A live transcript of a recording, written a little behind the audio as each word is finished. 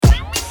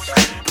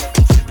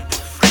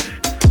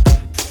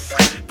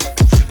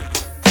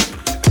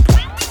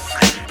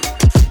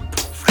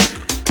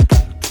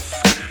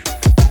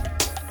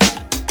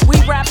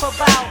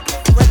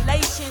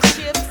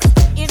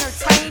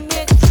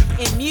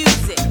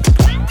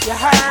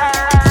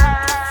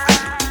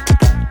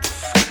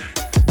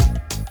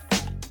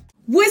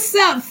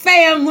What's up,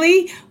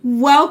 family?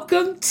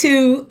 Welcome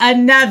to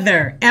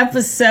another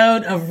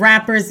episode of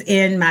Rappers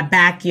in My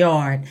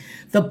Backyard,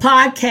 the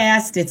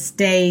podcast that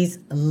stays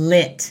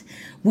lit.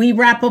 We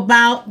rap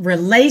about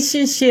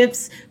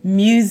relationships,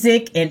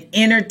 music, and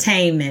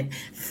entertainment.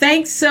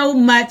 Thanks so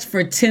much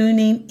for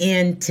tuning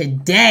in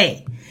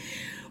today.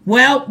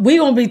 Well, we're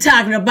going to be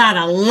talking about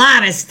a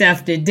lot of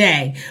stuff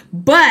today,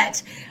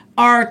 but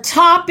our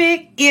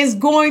topic is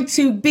going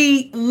to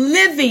be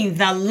living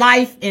the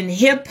life in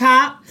hip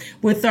hop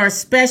with our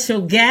special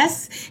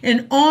guests.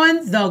 And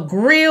on the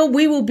grill,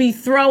 we will be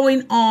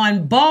throwing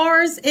on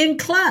bars and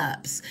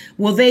clubs.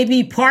 Will they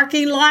be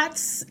parking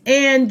lots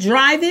and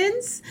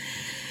drive-ins?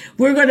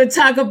 We're going to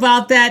talk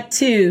about that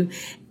too.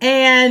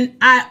 And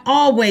I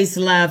always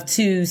love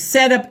to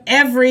set up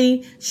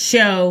every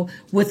show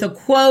with a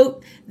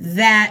quote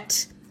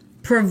that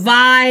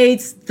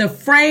provides the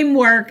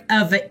framework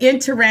of an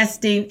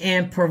interesting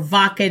and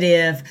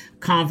provocative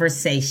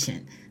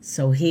conversation.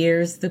 So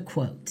here's the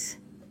quote.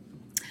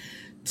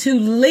 To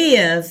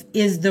live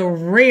is the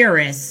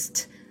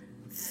rarest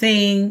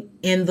thing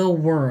in the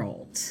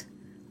world.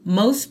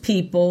 Most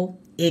people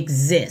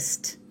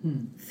exist.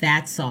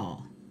 That's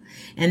all.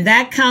 And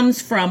that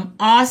comes from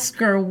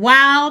Oscar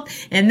Wilde,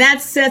 and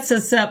that sets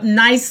us up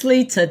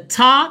nicely to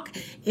talk,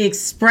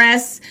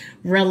 express,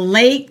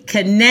 relate,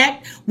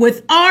 connect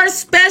with our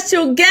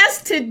special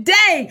guest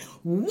today,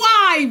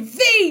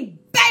 YV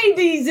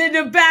Babies in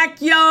the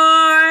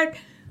backyard.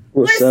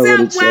 What's up,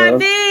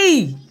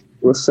 YV?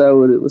 What's up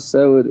with it? What's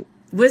up with it?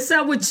 What's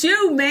up with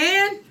you,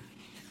 man?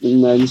 You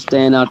know, you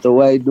staying out the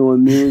way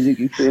doing music,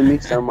 you feel me?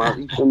 Something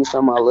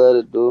I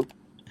love to do.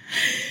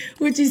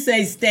 What'd you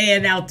say,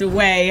 staying out the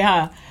way,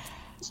 huh?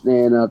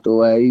 Staying out the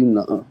way, you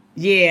know.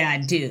 Yeah, I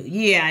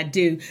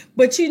do.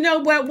 But you know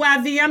what,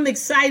 YV? I'm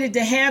excited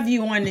to have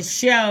you on the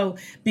show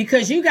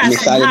because you got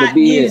some hot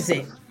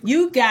music.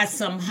 You got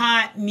some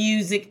hot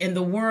music and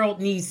the world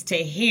needs to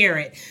hear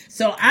it.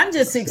 So I'm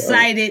just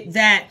excited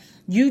that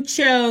you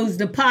chose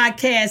the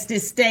podcast that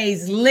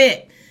stays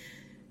lit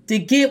to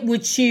get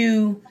with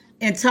you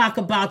and talk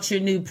about your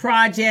new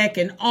project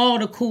and all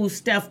the cool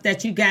stuff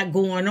that you got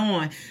going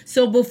on.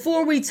 So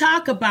before we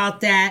talk about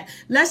that,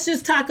 let's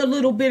just talk a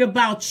little bit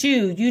about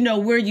you. You know,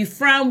 where you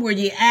from, where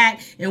you at,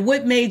 and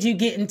what made you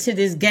get into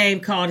this game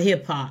called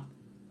hip hop?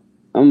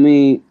 I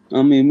mean,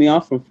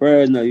 I'm from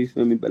Fresno, you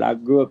feel me? But I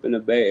grew up in the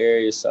Bay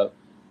Area, so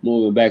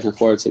moving back and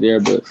forth to there.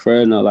 But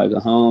Fresno, like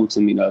a home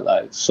to me, though,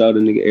 like show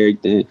the nigga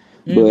everything.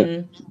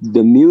 But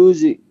the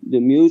music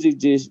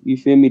just, you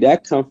feel me?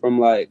 That come from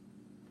like,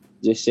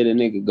 just shit a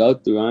nigga go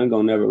through. I ain't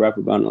gonna never rap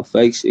about no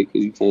fake shit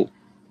because you can't,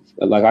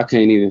 like, I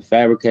can't even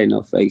fabricate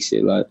no fake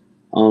shit. Like,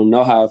 I don't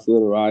know how I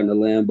feel to ride in the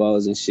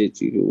Lambos and shit.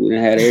 We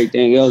done had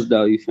everything else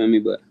though, you feel me?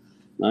 But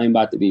I ain't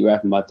about to be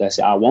rapping about that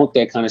shit. I want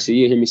that kind of shit.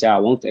 You hear me say I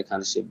want that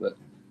kind of shit, but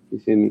you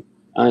feel me?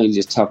 I ain't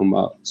just talking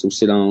about some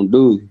shit I don't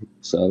do.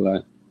 So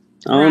like,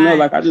 I don't know.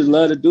 Like, I just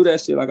love to do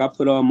that shit. Like, I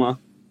put all my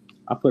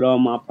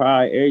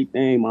pride,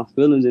 everything, my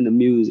feelings in the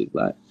music.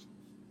 Like,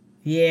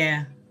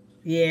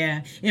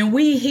 Yeah, and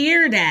we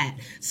hear that.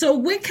 So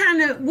what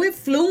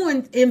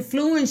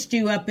influenced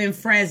you up in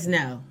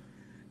Fresno?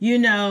 You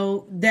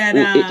know, that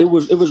it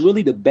was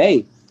really the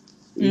Bay.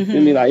 You feel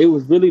me? Like, it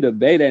was really the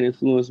Bay that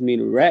influenced me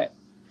to rap.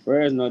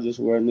 Fresno just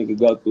where a nigga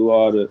go through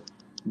all the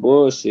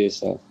bullshit.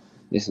 So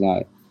it's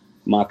like,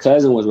 my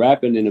cousin was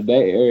rapping in the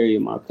Bay Area,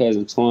 my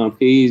cousin Twan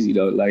Peasy,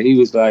 though. Like, he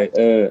was like,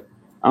 I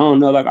don't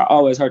know, like, I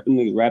always heard them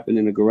niggas rapping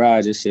in the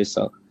garage and shit.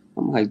 So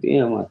I'm like,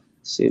 damn, like,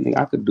 shit, nigga,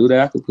 I could do that.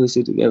 I could put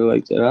shit together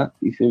like that.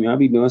 You feel me? I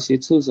be doing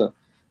shit too. So,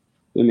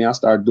 feel me? I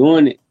started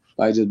doing it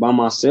like just by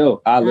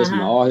myself. I listen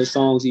to all his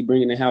songs he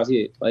bring in the house.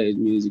 He'd play his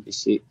music and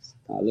shit.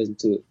 I listen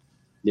to it.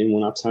 Then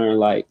when I turned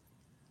like,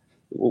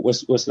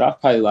 what's I was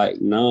probably like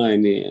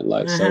 9 then.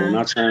 Like, so when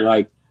I turned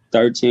like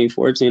 13,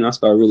 14, I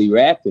started really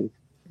rapping.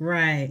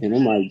 Right. And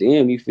I'm like,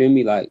 damn, you feel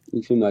me? Like,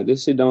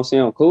 this shit don't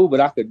sound cool,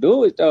 but I could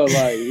do it though.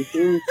 Like, you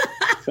feel me?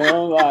 So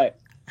I'm like,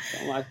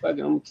 fuck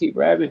it, I'm gonna keep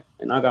rapping.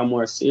 And I got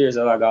more serious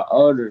as I got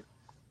older.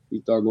 You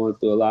start going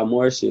through a lot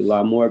more shit, a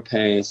lot more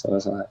pain. So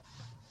it's like,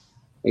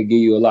 it give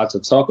you a lot to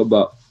talk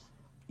about.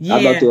 Yeah.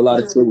 I go through a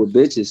lot of shit with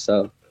bitches.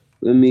 So,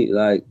 feel me?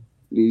 Like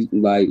with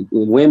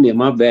women,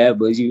 my bad,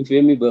 but you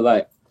feel me? But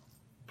like,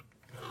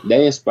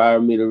 they inspire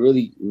me to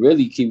really,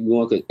 really keep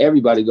going because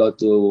everybody go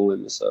through it with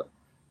women. So,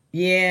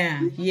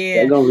 yeah.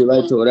 They're gonna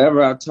relate to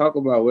whatever I talk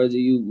about, whether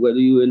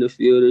you in the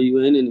field or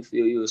you ain't in the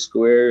field, you a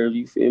square,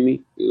 you feel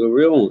me? You a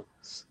real one.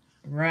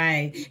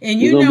 Right. And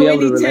you know,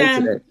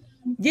 anytime,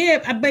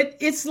 yeah, but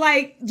it's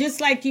like, just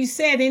like you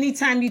said,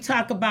 anytime you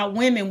talk about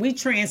women, we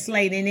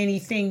translate in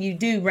anything you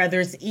do, whether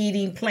it's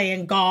eating,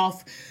 playing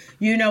golf,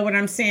 you know what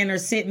I'm saying, or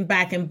sitting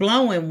back and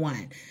blowing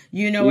one.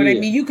 You know what I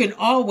mean? You can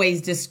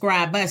always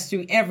describe us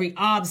through every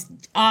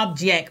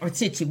object or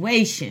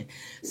situation.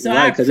 So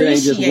I appreciate because it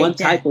ain't just one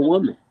type of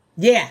woman.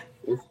 Yeah.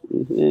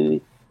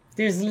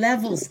 There's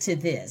levels to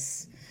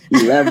this.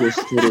 Levels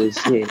to this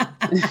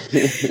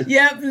shit.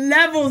 Yep,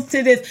 levels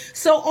to this.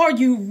 So are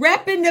you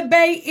repping the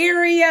Bay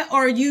Area,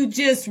 or are you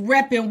just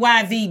repping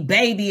YV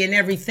Baby and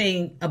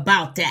everything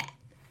about that?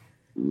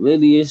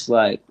 Really, it's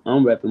like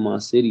I'm repping my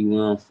city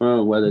where I'm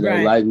from, whether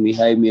they like me,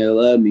 hate me, or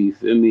love me. You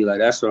feel me? Like,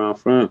 that's where I'm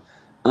from.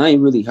 I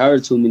ain't really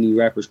heard too many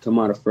rappers come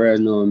out of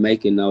Fresno and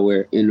make it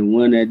nowhere. And the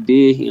one that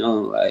did, he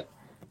don't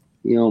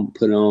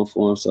put it on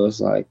for him. So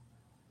it's like,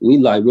 we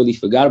like really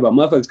forgot about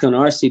motherfuckers come to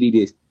our city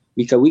this,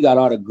 because we got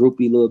all the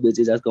groupie little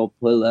bitches that's gonna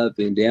pull up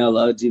and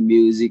download your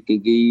music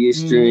and give you your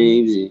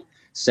streams and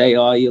say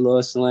all your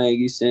little slang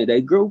you saying.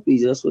 They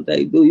groupies, that's what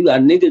they do. You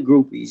got nigga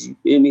groupies, you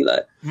feel me?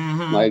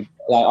 Like,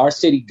 like our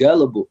city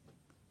gullible.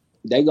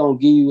 They gonna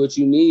give you what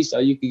you need so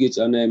you can get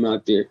your name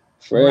out there.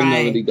 Fresno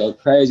really go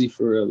crazy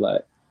for real,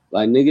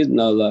 like niggas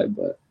know,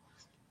 but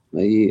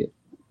yeah.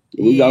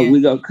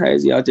 We go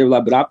crazy out there,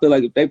 but I feel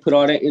like if they put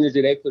all that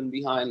energy they putting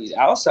behind these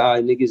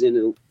outside niggas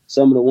and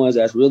some of the ones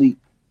that's really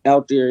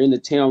out there in the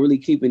town really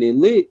keeping it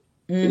lit,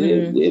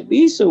 they'll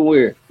be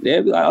somewhere.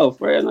 They'll be like, oh,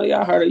 Fresno,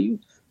 y'all heard of you?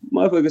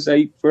 Motherfuckers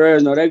say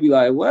Fresno, they be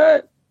like,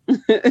 what?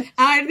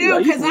 I know,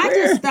 because I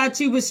just thought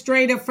you was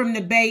straight up from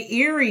the Bay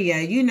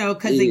Area,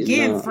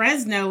 because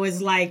Fresno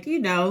is like,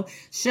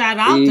 shout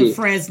out to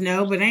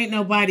Fresno, but ain't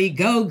nobody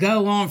go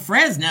on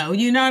Fresno,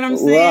 you know what I'm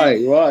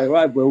saying?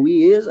 Right. But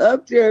we is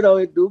up there, though.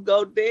 It do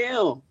go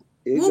down.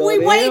 We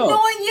waiting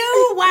on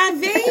you,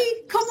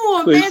 YV. Come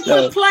on, man,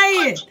 quit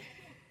playing.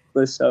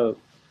 For sure.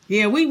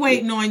 Yeah, we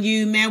waiting on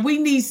you, man. We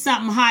need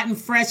something hot and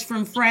fresh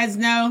from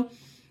Fresno,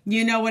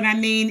 you know what I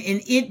mean?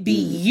 And it be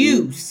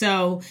you,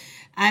 so...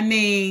 I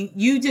mean,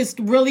 you just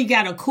really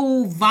got a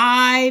cool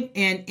vibe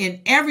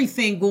and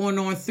everything going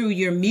on through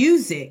your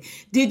music.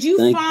 Did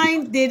you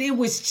find that it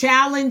was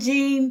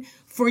challenging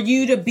for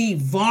you to be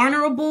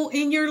vulnerable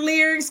in your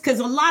lyrics? Because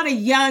a lot of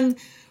young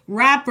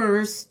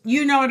rappers,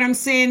 you know what I'm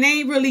saying, they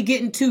ain't really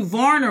getting too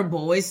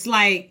vulnerable. It's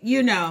like,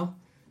 Like,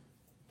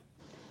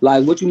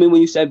 what you mean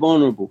when you say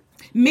vulnerable?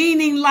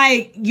 Meaning,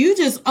 like, you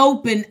just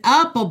open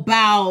up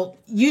about,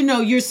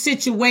 your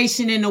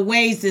situation in a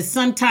ways that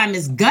sometimes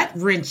is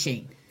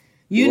gut-wrenching.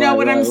 You know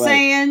what I'm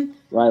saying?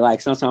 Right,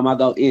 like sometimes I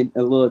go in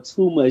a little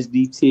too much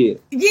detail.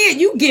 Yeah,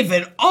 you give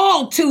it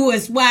all to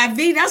us,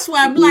 YV. That's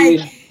why I'm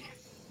like,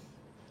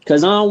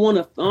 cause I don't want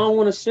to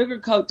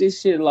sugarcoat this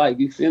shit. Like,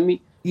 you feel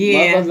me?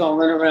 Yeah, motherfuckers gonna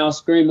run around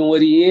screaming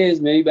what he is,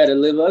 man. You better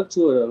live up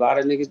to it. A lot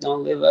of niggas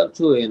don't live up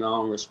to it, and I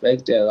don't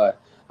respect that. Like,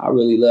 I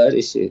really love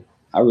this shit.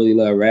 I really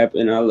love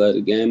rapping. I love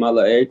the game. I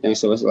love everything.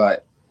 So it's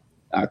like,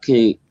 I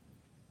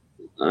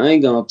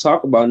ain't gonna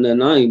talk about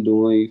nothing I ain't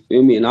doing, you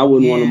feel me? And I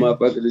wouldn't want a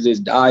motherfucker to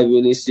just dive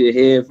in this shit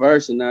head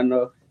first, and I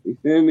know, you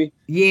feel me?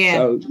 Yeah.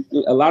 So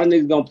a lot of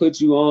niggas gonna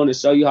put you on and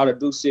show you how to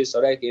do shit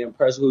so they can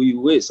impress who you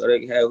with, so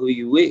they can have who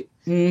you with.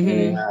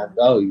 And how it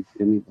go, you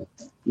feel me? But,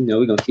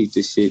 we gonna keep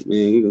this shit,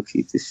 man. We gonna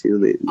keep this shit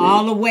lit, man.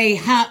 All the way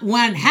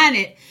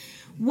 100.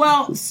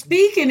 Well,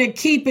 speaking of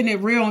keeping it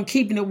real and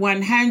keeping it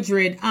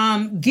 100,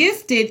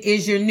 Gifted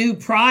is your new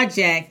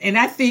project, and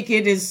I think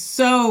it is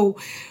so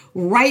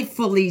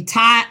rightfully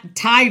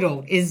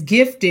titled is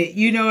Gifted,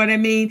 you know what I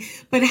mean?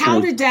 But how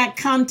did that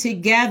come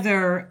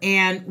together,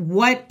 and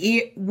what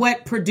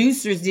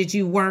producers did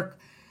you work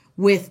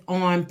with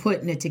on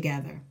putting it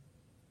together?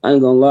 I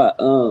ain't gonna lie,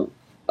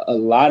 a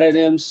lot of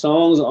them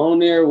songs on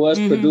there was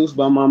produced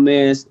by my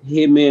man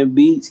Hitman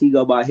Beats. He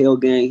go by Hell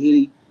Gang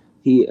Hitty.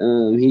 He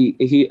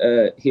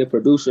a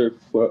producer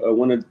for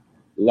one of,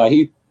 like,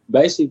 he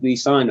basically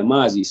signed to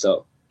Mozzie.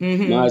 So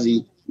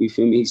Mozzie, you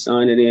feel me? He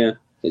signed it in.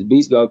 His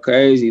beats go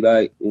crazy.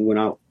 Like, when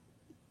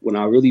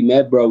I really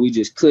met bro, we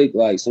just clicked.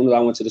 Like, as soon as I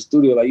went to the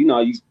studio, like,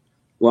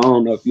 I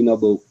don't know if you know,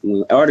 but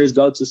when artists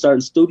go to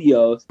certain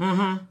studios,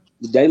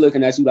 they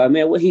looking at you like,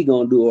 man, what he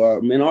gonna do?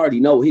 Or, man, I already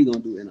know what he gonna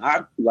do. And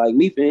I, like,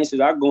 me, for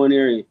instance, I go in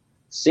there and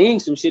sing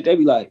some shit. They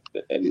be like,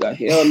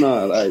 hell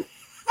no,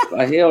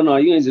 like hell no,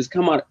 you ain't just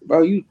come out,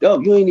 bro. You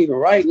dope. You ain't even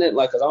writing it,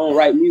 like, cause I don't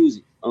write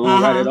music. I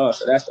don't write it all.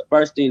 So that's the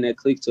first thing that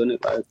clicked to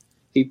it. Like,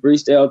 he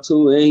freestyle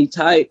too, and he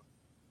tight.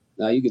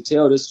 Now you can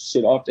tell this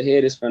shit off the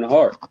head is from the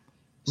heart.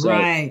 So,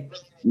 right.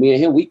 Me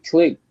and him, we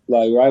clicked,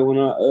 like, right when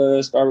I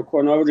start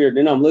recording over there.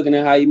 Then I'm looking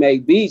at how he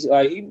make beats.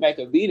 Like, he make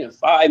a beat in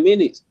 5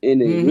 minutes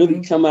and it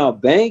really come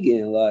out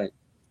banging. Like,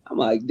 I'm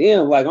like,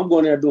 damn, like, I'm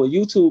going there doing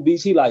YouTube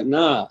beats. He like,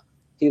 nah.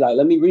 He like,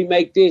 let me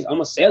remake this. I'm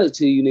gonna sell it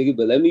to you, nigga,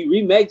 but let me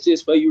remake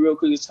this for you real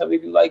quick. Just tell me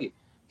if you like it.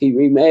 He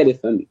remade it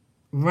for me.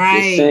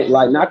 Right.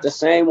 Like, not the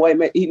same way.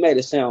 He made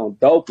it sound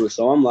doper.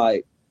 So I'm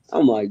like,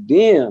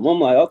 damn. I'm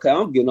like, okay,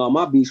 I'm getting all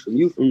my beats from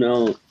you from now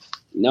on.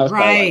 And that was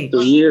probably like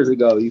 3 years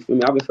ago. You feel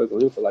me? I've been fucking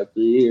with him for like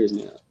 3 years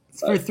now.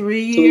 For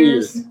 3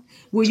 years?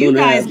 Well, you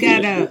guys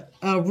got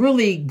a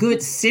really good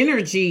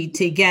synergy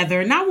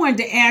together. And I wanted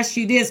to ask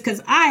you this,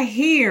 because I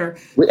hear...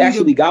 We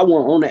actually got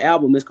one on the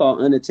album. It's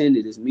called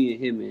Unattended. It's me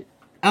and him, man.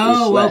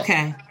 Oh,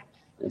 okay.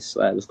 It's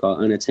Slap. It's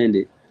called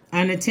Unattended.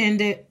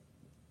 Unattended?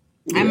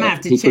 Yeah. I'm going to have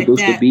to check that. He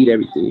produced the beat,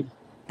 everything.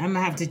 I'm going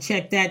to have to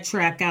check that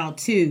track out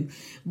too.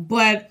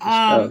 But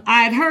I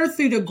had heard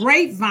through the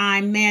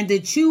grapevine, man,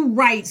 that you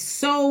write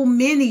so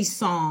many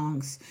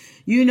songs.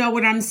 You know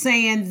what I'm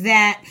saying?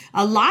 That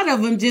a lot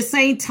of them just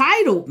ain't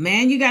titled,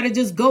 man. You got to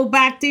just go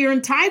back there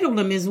and title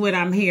them is what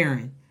I'm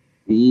hearing.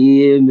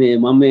 Yeah, man.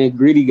 My man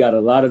Gritty got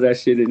a lot of that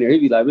shit in there. He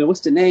be like, man,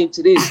 what's the name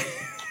to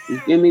this? You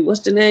feel me?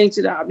 What's the name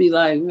to that? I be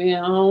like,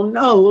 man, I don't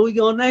know. What we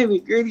gonna name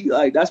it? Gritty?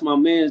 Like, that's my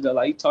man's though.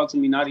 Like, he talk to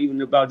me not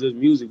even about just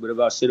music, but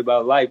about shit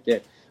about life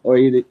that, or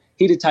he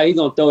the type, he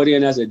gonna throw it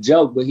in as a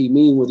joke, but he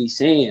mean what he's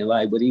saying.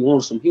 Like, but he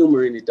wants some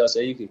humor in it though, so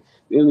you can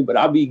feel me. But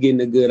I be getting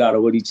the good out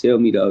of what he tell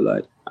me though.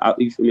 Like,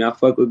 you feel me? I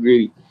fuck with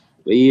Gritty.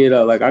 But yeah,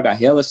 though, like I got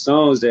hella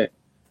songs that,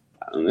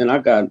 and I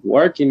got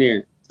work in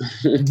there.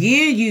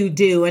 Yeah, you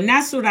do. And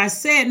that's what I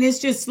said. And it's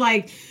just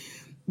like,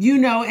 you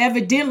know,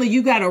 evidently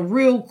you got a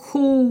real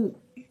cool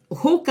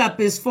hookup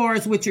as far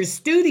as with your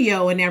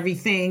studio and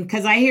everything.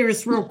 Cause I hear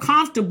it's real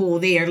comfortable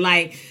there.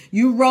 Like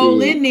you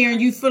roll in there and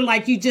you feel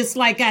like you just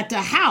like at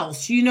the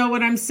house. You know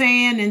what I'm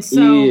saying? And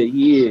so.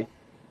 Yeah.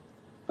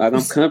 Like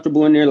I'm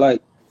comfortable in there.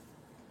 Like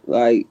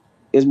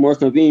it's more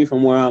convenient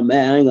from where I'm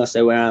at. I ain't gonna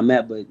say where I'm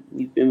at, but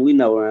we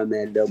know where I'm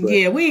at though. But,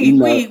 yeah,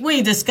 we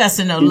ain't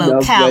discussing no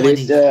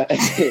locality.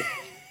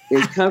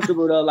 It's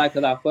comfortable though, like,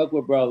 cause I fuck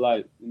with bro,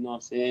 like, you know what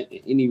I'm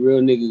saying? Any real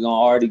nigga gonna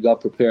already go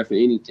prepare for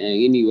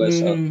anything anyway.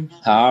 So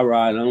how I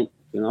ride,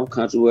 I'm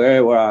comfortable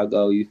everywhere I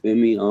go, you feel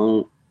me?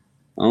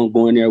 I don't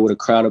go in there with a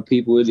crowd of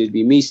people. It just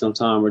be me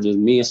sometimes, or just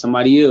me and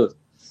somebody else.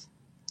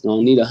 I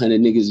don't need 100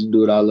 niggas to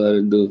do what I love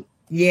to do.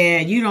 Yeah,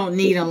 you don't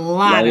need a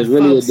lot of it's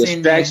really folks a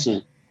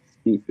distraction.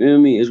 You feel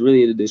me? It's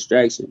really a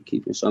distraction,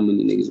 keeping so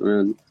many niggas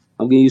around me.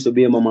 I'm getting used to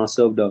being by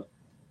myself though.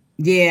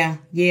 Yeah,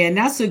 and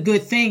that's a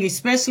good thing,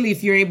 especially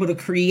if you're able to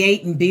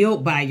create and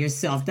build by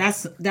yourself.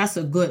 That's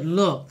a good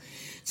look.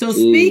 So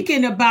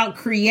speaking about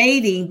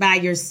creating by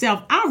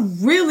yourself, I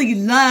really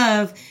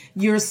love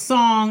your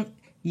song,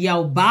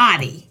 Yo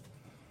Body.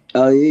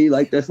 Oh, yeah, you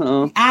like that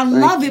song? I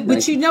love it,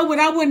 but you know what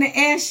I want to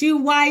ask you,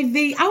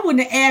 YV? I want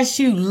to ask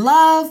you,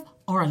 love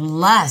or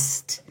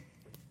lust?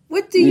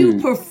 What do you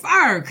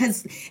prefer?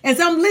 Because as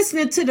I'm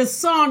listening to the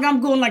song,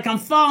 I'm going like I'm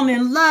falling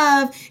in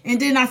love.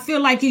 And then I feel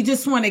like you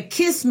just want to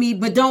kiss me,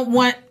 but don't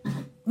want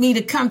me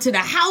to come to the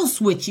house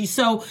with you.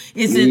 So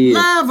is it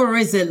love or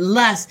is it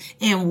lust,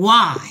 and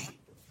why?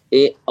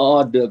 It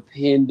all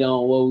depends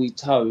on what we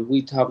talk. If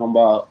we talking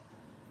about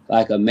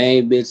like a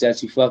main bitch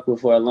that you fuck with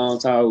for a long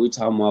time, or we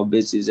talking about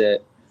bitches that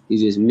you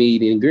just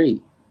meet and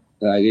greet.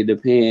 Like it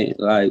depends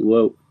like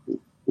what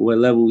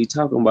level we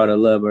talking about, a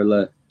love or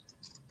lust.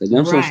 Cause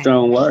them some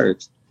strong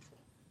words.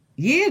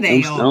 Yeah, they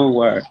are. Strong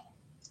words.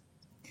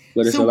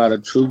 But it's a lot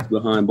of truth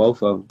behind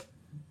both of them.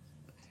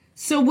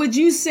 So would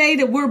you say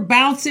that we're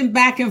bouncing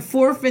back and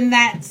forth in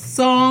that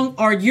song,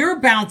 or you're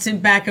bouncing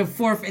back and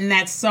forth in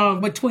that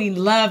song between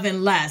love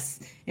and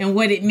lust and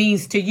what it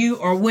means to you,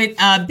 or what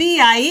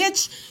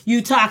BIH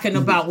you talking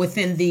about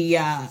within the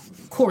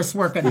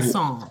coursework of the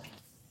song?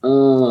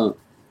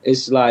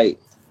 It's like,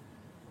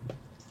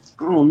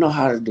 I don't know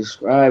how to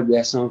describe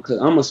that song, because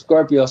I'm a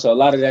Scorpio, so a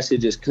lot of that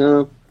shit just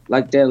come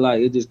like that, like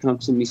it just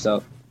comes to me.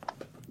 So,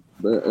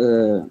 but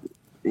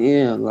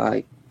yeah,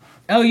 like.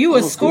 Oh, you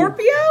a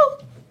Scorpio?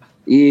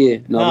 Yeah,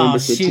 November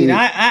 15th. Shoot,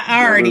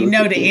 I already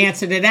know the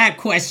answer to that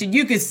question.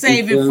 You can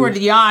save it for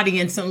the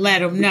audience and let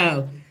them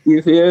know.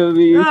 You feel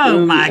me?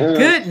 Oh my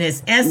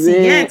goodness,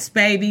 SCX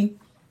baby.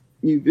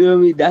 You feel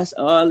me? That's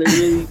all it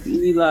really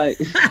be like.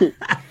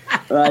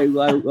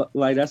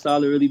 Like that's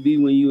all it really be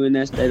when you in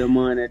that state of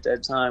mind at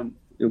that time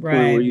and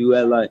point where you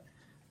at. Like,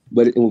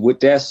 but with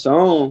that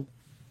song,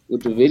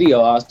 with the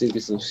video, I was thinking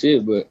some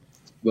shit. But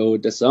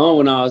with the song,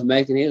 when I was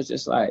making it, was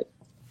just like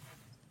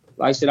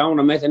shit, I want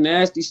to make a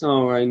nasty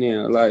song right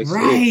now. Like,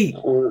 shit,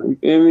 you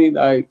feel me?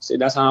 Like, shit,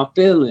 that's how I'm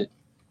feeling,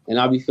 and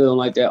I be feeling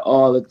like that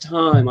all the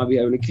time. I be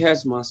having to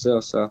catch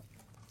myself. So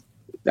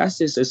that's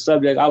just a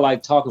subject I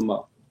like talking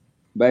about,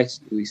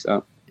 basically.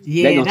 So.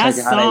 Yeah, they gonna take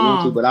it how they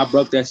want to, but I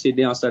broke that shit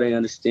down so they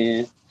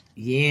understand.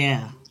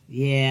 Yeah.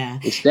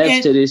 The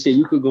steps to this shit,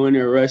 you could go in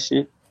there rushing.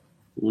 I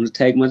want to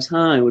take my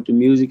time with the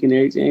music and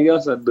everything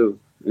else I do.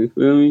 You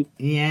feel me?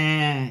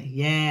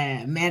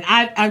 Yeah, man.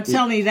 I'm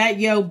telling you, that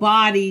Yo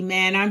Body,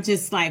 man, I'm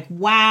just like,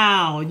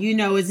 wow. You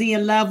know, is he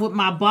in love with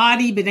my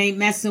body but ain't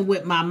messing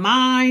with my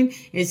mind?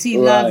 Is he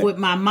in love with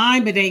my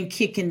mind but ain't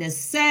kicking the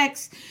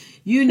sex?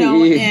 You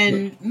know,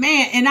 and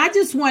man, and I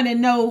just want to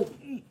know,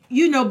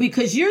 you know,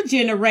 because your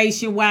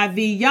generation,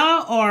 YV,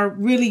 y'all are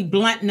really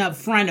blunt and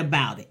upfront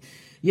about it.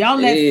 Y'all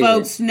let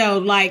folks know,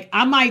 like,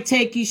 I might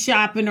take you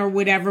shopping or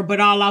whatever,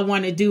 but all I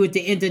want to do at the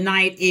end of the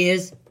night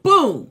is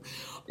boom.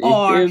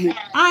 Or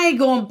I ain't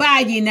going to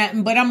buy you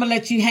nothing, but I'm going to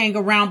let you hang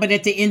around. But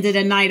at the end of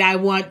the night, I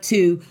want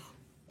to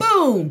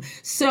boom.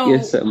 So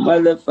get some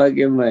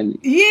motherfucking money.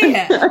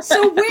 Yeah.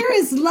 So where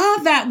is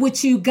love at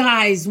with you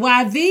guys,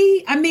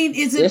 YV? I mean,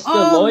 is it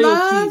all the loyalty,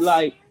 love?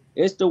 Like,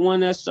 it's the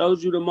one that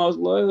shows you the most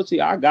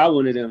loyalty. I got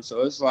one of them.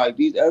 So it's like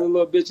these other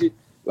little bitches,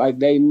 like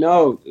they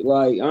know.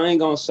 Like I ain't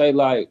gonna say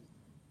like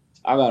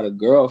I got a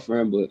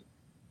girlfriend, but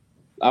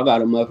I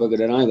got a motherfucker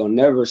that I ain't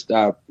gonna ever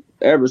stop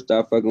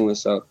fucking with.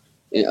 So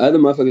and other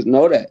motherfuckers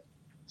know that.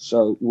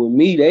 So with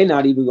me, they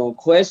not even gonna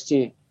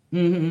question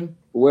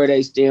where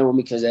they stand with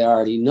me because they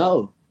already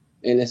know.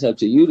 And it's up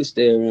to you to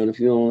stay around. If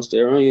you don't want to stay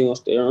around, you ain't gonna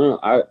stay around.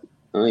 I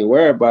ain't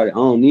worried about it. I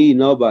don't need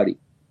nobody.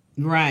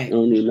 Right. I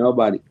don't need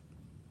nobody.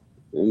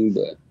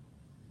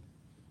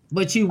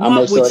 But you want I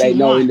make sure what they you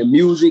know want. in the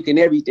music and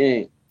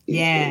everything.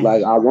 Yeah.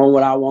 Like I want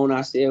what I want.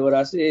 I said what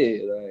I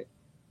said. Like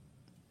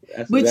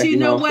that's but exactly you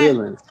know how what? I'm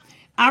feeling.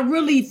 I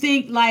really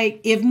think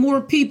like if more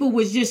people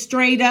was just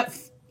straight up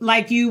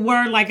like you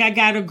were, like I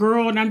got a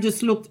girl and I'm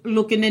just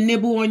looking to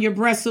nibble on your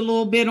breasts a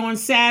little bit on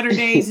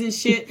Saturdays and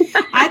shit.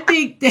 I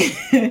think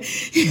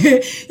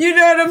that, you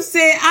know what I'm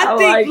saying? I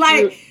think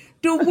like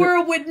the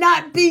world would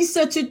not be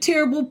such a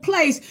terrible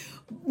place.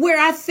 Where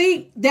I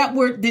think that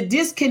where the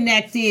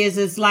disconnect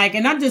is like,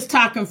 and I'm just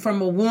talking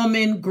from a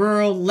woman,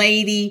 girl,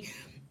 lady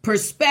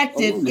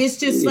perspective. It's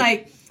just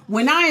like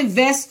when I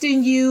invest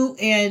in you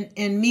and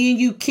me and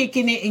you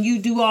kicking it and you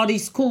do all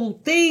these cool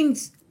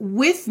things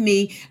with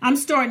me, I'm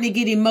starting to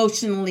get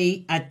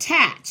emotionally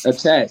attached.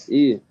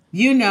 Yeah.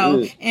 You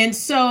know, and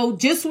so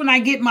just when I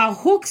get my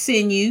hooks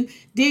in you,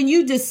 then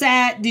you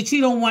decide that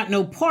you don't want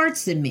no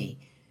parts of me.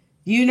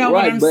 You know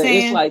what I'm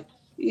saying? It's like,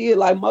 yeah,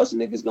 like most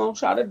niggas gonna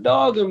try to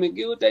dog them and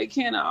get what they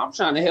can. I'm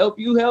trying to help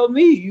you, help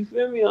me. You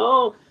feel me? I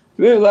don't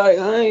feel like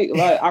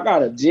I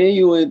got a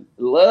genuine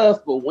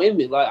love for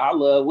women. Like I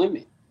love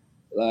women.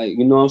 Like,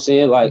 you know what I'm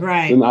saying? Like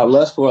right. I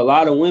lust for a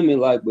lot of women,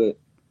 like, but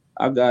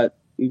I got,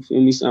 you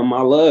feel me, something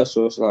I love.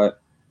 So it's like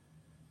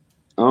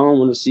I don't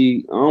want to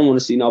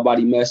see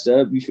nobody messed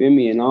up, you feel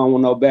me? And I don't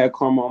want no bad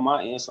karma on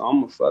my end. So I'm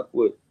gonna fuck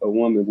with a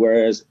woman.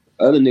 Whereas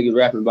other niggas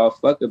rapping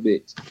about fuck a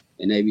bitch.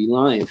 And they be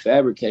lying,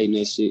 fabricating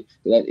that shit.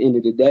 But at the end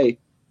of the day,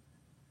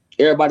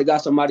 everybody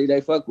got somebody they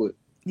fuck with.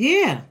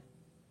 Yeah.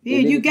 Yeah,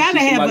 you gotta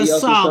have a solid.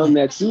 Something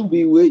that you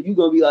be with, you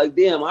gonna be like,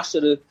 damn, I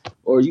should have,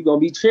 or you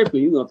gonna be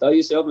tripping. You gonna throw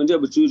yourself in jail,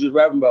 but you just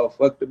rapping about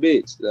fuck the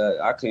bitch.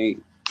 I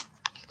can't.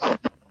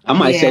 I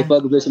might say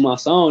fuck a bitch in my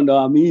song though.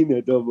 I mean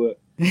that though, but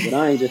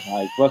I ain't just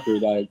like fuck her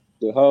like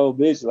the whole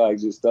bitch, like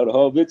just throw the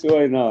whole bitch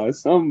away. No, it's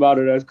something about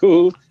her that's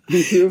cool.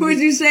 Would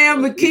you say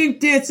I'm gonna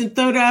keep this and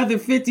throw the other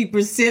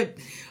 50%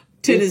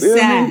 to the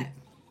side?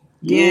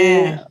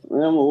 Yeah, I'm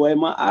gonna weigh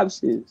my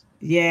options.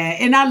 Yeah,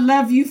 and I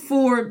love you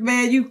for it,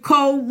 man. You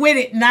cold with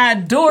it, and I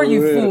adore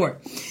you for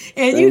it.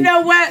 And you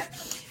know what,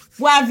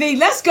 YV,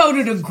 let's go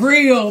to the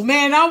grill,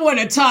 man. I want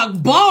to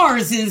talk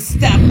bars and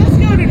stuff. Let's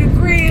go to the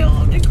grill.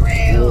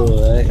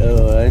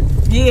 All right.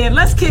 Yeah,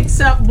 let's kick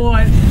something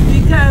on,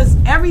 because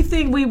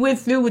everything we went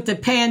through with the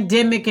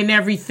pandemic and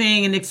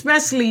everything, and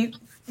especially,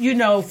 you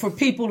know, for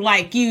people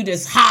like you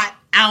that's hot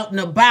out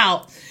and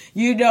about,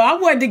 you know, I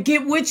wanted to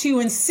get with you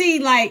and see,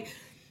 like,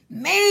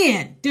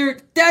 man, there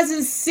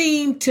doesn't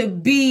seem to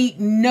be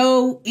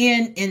no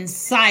end in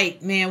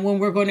sight, man, when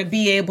we're going to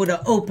be able to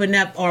open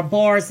up our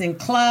bars and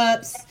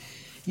clubs,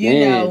 you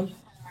know.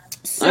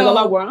 So, I ain't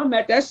gonna lie, where I'm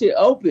at, that shit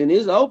open.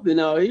 It's open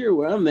out here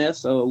where I'm at,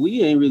 so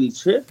we ain't really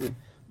tripping.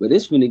 But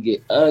it's finna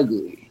get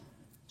ugly.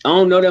 I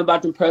don't know that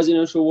about the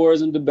presidential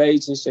wars and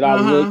debates and shit. I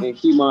look and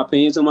keep my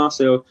opinion to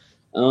myself.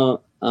 Like,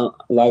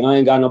 I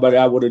ain't got nobody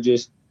I would have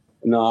just...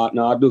 No,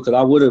 I do, because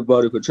I would have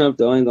voted for Trump,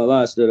 though. I ain't gonna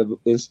lie.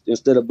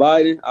 Instead of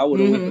Biden, I would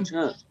have went for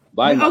Trump.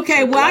 Biden,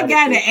 okay, well, I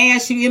got to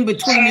ask you in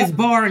between this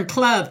bar and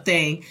club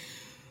thing,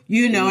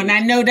 you know, and I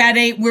know that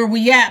ain't where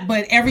we at,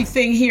 but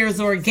everything here is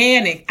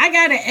organic. I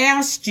got to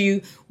ask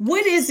you,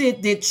 what is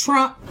it that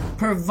Trump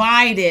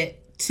provided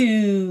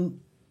to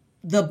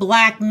the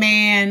black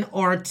man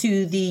or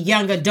to the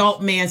young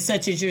adult man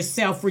such as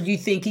yourself where you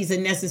think he's a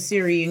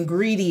necessary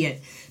ingredient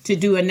to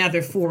do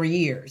another 4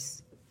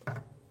 years?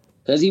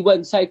 Because he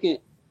wasn't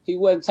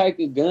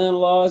taking gun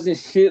laws and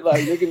shit.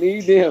 Like, nigga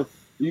need them.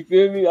 You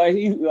feel me? Like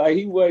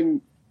he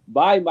wasn't.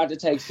 Biden about to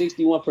take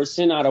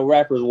 61% out of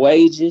rappers'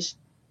 wages.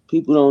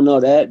 People don't know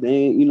that,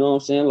 man. You know what I'm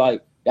saying?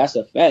 Like, that's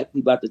a fact.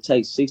 He about to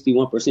take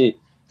 61%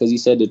 because he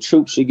said the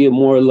troops should get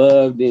more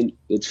love. Than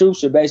the troops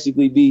should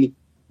basically be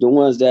the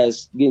ones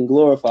that's getting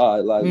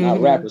glorified, like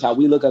not rappers. How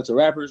we look up to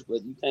rappers,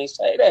 but you can't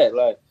say that.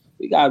 Like,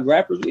 we got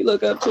rappers we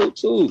look up to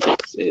too.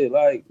 Shit,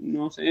 like, you know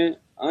what I'm saying?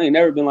 I ain't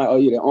never been like, oh,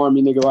 yeah, the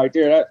army nigga right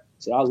there. That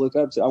shit I look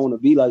up to. I want to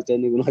be like that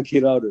nigga when I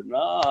get older.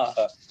 Nah,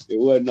 it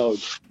wasn't no.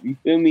 You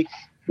feel me?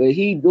 But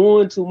he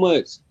doing too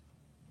much.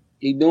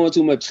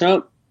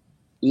 Trump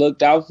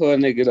looked out for a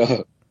nigga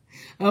though.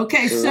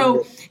 Okay,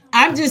 so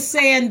I'm just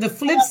saying the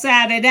flip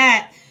side of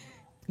that.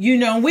 You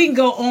know, we can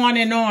go on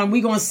and on.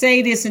 We're going to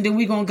say this and then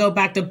we're going to go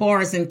back to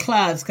bars and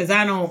clubs because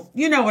I don't,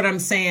 you know what I'm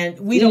saying?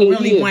 We don't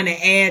really want to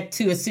add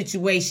to a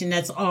situation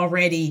that's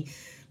already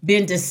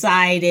been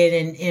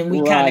decided and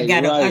we kind of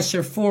got to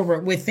usher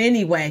forward with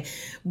anyway.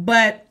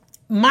 But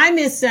my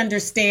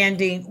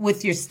misunderstanding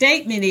with your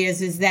statement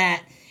is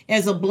that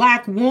as a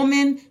black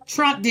woman,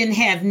 Trump didn't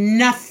have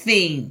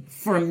nothing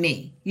for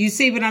me. You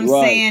see what I'm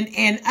saying?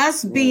 And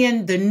us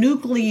being the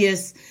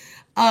nucleus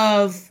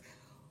of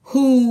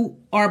who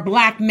our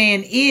black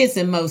man is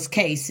in most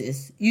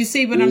cases. You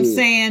see what I'm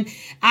saying?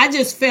 I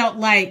just felt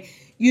like,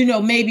 you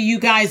know, maybe you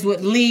guys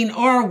would lean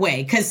our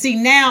way. Because, see,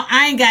 now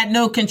I ain't got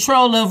no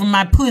control over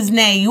my pussy.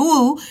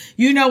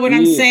 You know what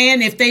I'm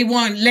saying? If they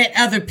want to let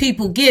other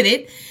people get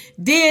it,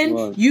 Then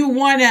Right. you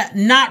want to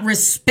not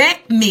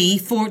respect me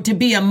to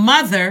be a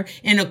mother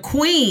and a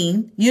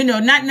queen, you know,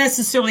 not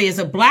necessarily as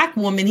a black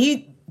woman.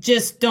 He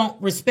just don't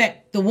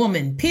respect the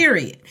woman,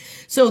 period.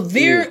 So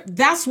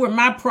that's where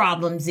my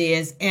problems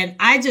is. And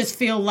I just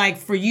feel like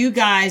for you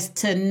guys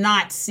to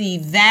not see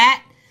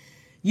that,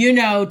 you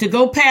know, to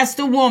go past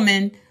the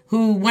woman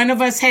who one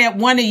of us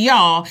had one of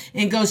y'all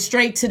and go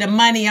straight to the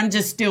money, I'm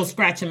just still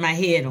scratching my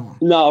head on.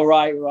 No,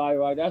 right.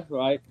 That's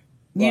right.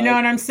 You know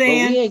what I'm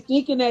saying? But we ain't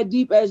thinking that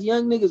deep as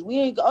young niggas. We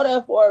ain't go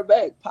that far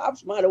back.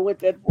 Pops might have went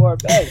that far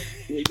back.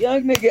 The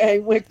young nigga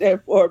ain't went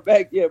that far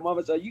back yet,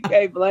 mama. So you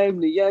can't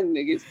blame the young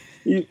niggas.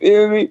 You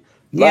feel me?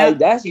 Yeah. Like,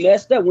 that's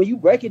messed up. When you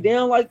break it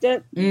down like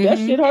that, that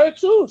shit hurt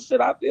too. Shit,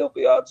 I feel for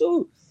y'all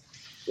too.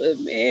 But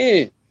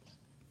man.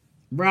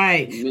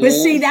 Right. Man. But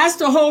see, that's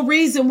the whole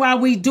reason why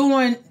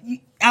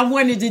I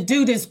wanted to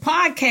do this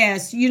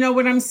podcast. You know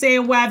what I'm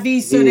saying,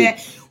 YV? So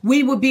that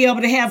we would be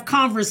able to have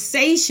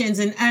conversations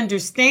and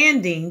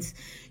understandings,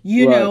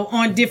 you know,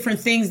 on different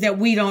things that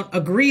we don't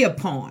agree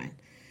upon.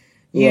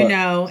 You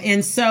know,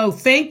 and so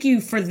thank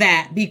you for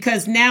that,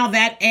 because now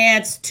that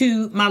adds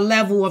to my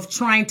level of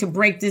trying to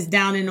break this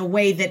down in a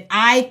way that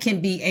I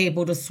can be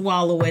able to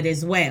swallow it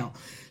as well.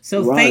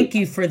 So thank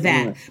you for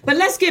that. Right. But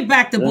let's get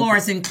back to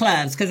bars and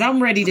clubs, because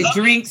I'm ready to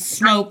drink,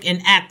 smoke, and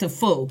act a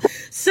fool.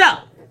 So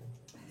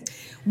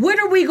what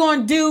are we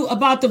going to do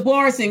about the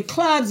bars and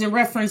clubs in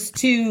reference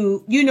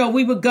to, you know,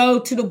 we would go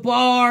to the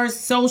bars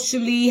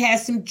socially, have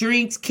some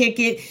drinks, kick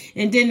it,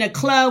 and then the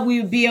club we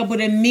would be able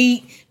to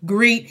meet,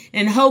 greet,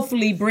 and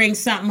hopefully bring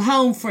something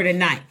home for the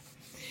night.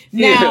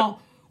 Now,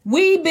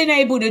 we've been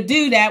able to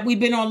do that. We've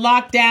been on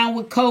lockdown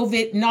with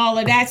COVID and all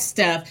of that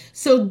stuff.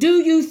 So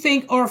do you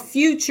think our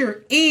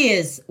future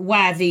is,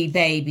 YV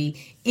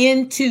baby,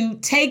 into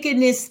taking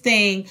this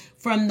thing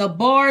from the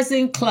bars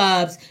and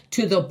clubs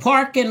to the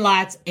parking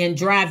lots and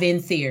drive-in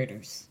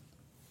theaters?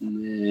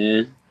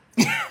 Man.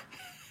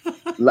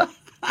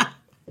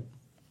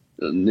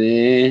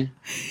 Man.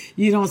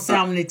 You don't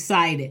sound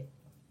excited.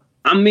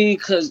 I mean,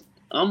 because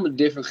I'm a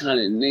different kind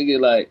of nigga.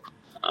 Like,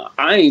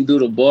 I ain't do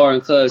the bar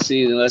and club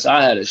scene unless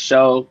I had a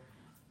show.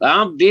 Like,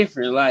 I'm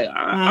different. Like,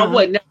 I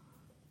wasn't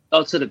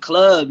go to the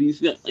club, you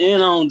feel,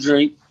 and I don't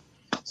drink.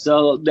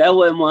 So that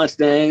wasn't my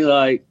thing.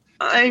 Like,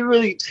 I ain't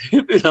really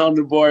tripping on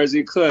the bars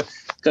and clubs.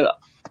 Because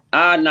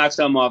I knock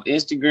something off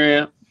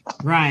Instagram.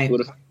 Right.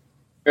 With a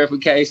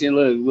verification.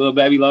 Look, little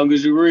baby, long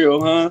as you real,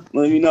 huh?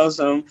 Let me know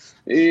something.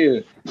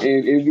 Yeah.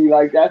 And it'd be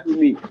like that for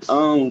me.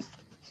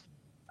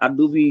 I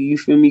do be, you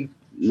feel me?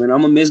 Man,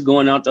 I'm gonna miss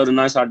going out though. The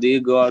nights I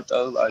did go out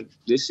though, like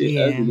this shit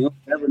ugly. You don't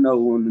never know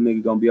when the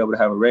nigga gonna be able to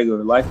have a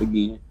regular life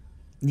again.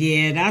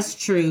 Yeah, that's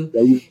true.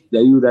 They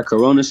use that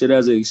corona shit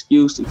as an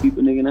excuse to keep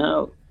a nigga in the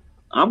house.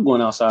 I'm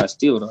going outside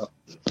still though.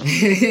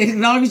 As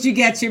long as you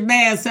got your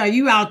mask on,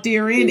 you out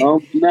there in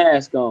it.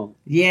 Mask on.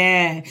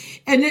 Yeah.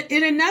 And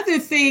another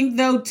thing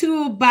though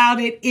too about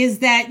it is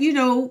that, you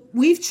know,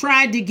 we've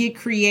tried to get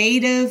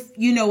creative,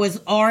 you know, as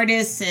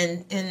artists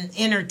and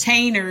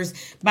entertainers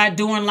by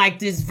doing like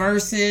this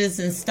verses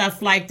and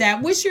stuff like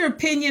that. What's your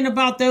opinion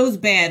about those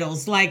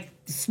battles? Like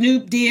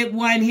Snoop did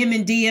one, him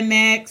and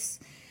DMX.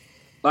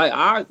 Like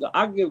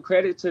I give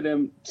credit to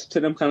them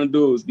kind of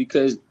dudes,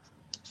 because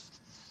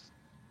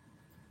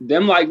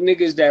them like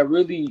niggas that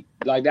really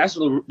like that's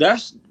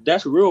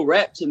real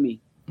rap to me.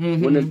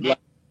 Mm-hmm. When the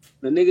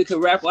nigga can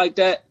rap like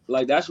that,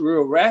 like that's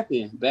real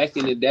rapping. Back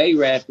in the day,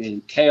 rapping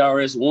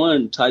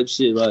KRS-One type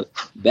shit, like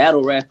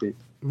battle rapping.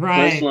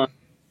 Right.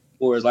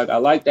 Or like I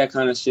like that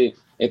kind of shit.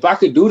 If I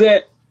could do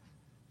that,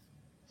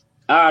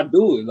 I'd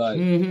do it. Like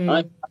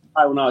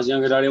when I was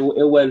younger, though,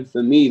 it wasn't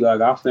for me.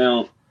 Like I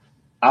found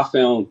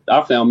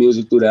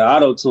music through that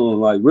auto tune,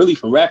 like really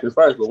from rapping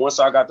first. But once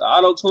I got the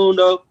auto tune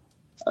though,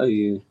 oh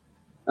yeah.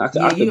 I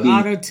you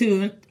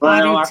auto-tuning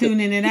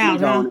it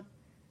out, huh?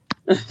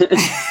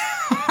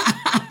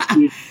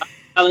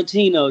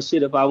 Valentino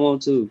shit if I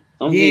want to.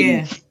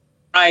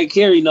 I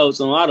carry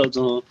notes on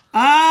auto-tune.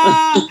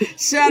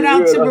 Shout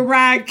out to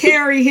Mariah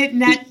Carey hitting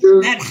that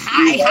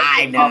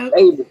high note.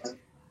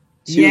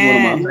 She was one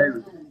of my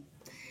favorites.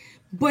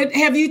 But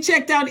have you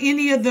checked out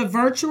any of the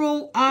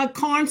virtual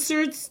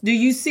concerts? Do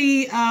you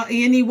see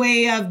any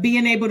way of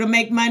being able to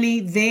make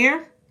money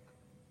there?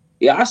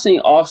 Yeah, I seen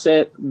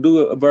Offset do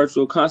a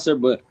virtual concert,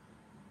 but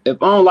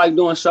if I don't like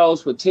doing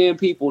shows for 10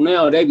 people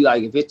now, they be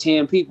like, if it's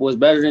 10 people, it's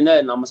better than that,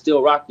 and I'm gonna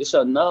still rock this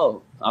show.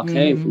 No, I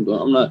came from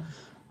doing. I'm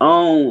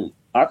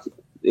not.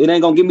 It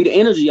ain't gonna give me the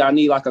energy I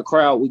need like a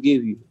crowd would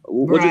give you.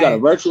 What you got, a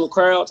virtual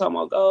crowd? Talking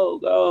about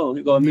go,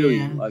 here go a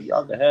million. Like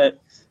y'all can have.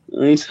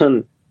 I ain't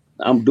trying to.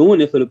 I'm doing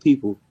it for the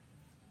people.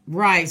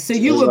 Right. So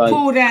you would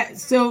pull that.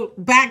 So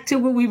back to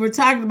what we were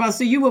talking about.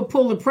 So you would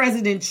pull the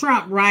President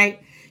Trump,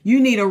 right? You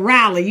need a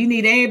rally. You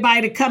need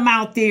everybody to come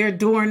out there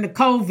during the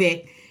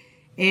COVID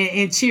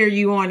and cheer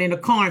you on in a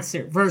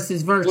concert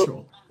versus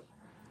virtual.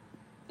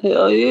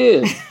 Hell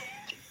yeah.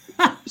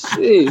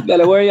 Shit,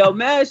 better wear your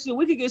mask. Shit,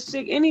 we could get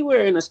sick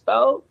anywhere in the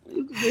store.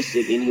 You could get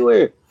sick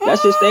anywhere. That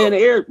should stay in the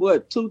air,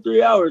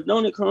 2-3 hours?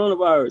 Don't it,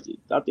 coronavirus?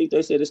 I think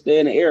they said it stay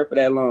in the air for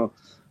that long.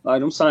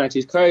 Like them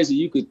scientists crazy.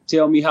 You could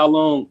tell me how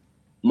long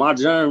my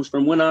germs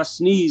from when I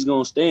sneeze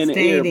gonna stay in the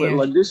air, there.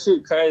 but like this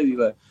shit crazy.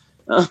 Like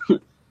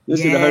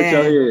this shit hurt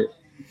your head.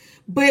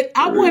 But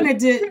I wanted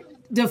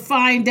to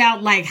find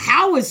out, like,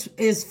 how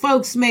is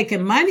folks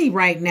making money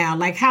right now?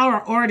 Like, how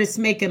are artists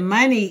making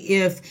money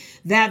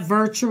if that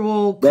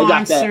virtual concert? They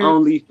got that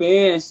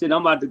OnlyFans shit.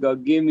 I'm about to go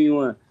give me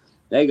one.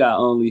 They got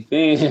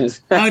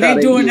OnlyFans. Oh, they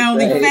doing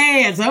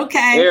OnlyFans.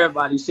 Okay.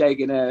 Everybody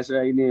shaking ass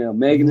right now.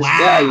 Megan Thee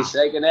Stallion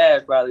shaking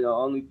ass probably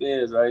on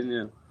OnlyFans right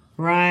now.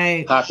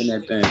 Right. Popping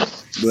that thing.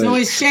 But so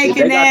it's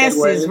shaking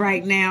asses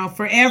right now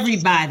for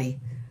everybody.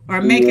 Or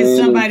making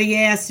somebody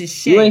asses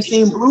shake. You ain't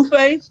seen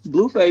Blueface?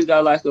 Blueface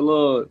got like a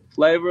little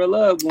Flavor of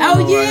Love going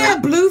on. Oh, yeah,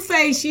 right,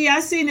 Blueface. Yeah,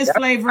 I seen his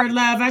Flavor of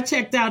Love. I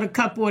checked out a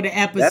couple of the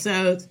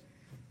episodes.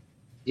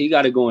 He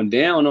got it going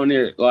down on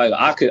there. Like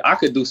I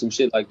could do some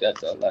shit like that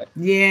though. Like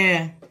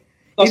yeah.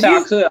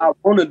 I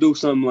want to do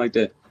something like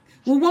that.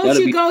 Well, won't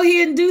you go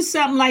ahead and do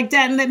something like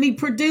that and let me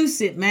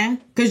produce it, man?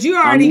 Because you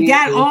already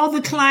got all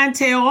the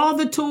clientele, all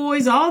the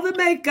toys, all the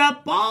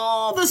makeup,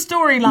 all the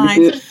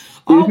storylines.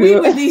 All we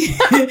would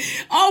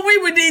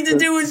need to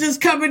do is just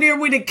come in there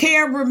with a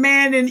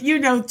cameraman and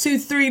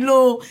 2-3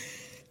 little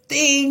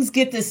things,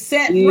 get the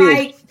set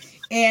right,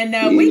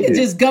 and we can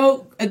just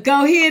go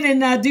ahead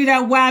and do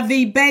that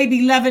YV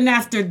Baby Loving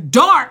After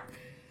Dark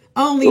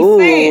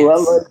OnlyFans. I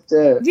like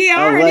that. Yeah,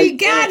 I already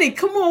got it.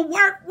 Come on,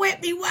 work with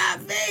me,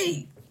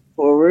 YV.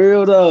 For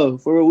real though,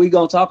 for real, we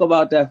gonna talk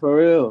about that for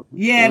real.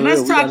 Yeah,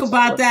 let's talk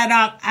about that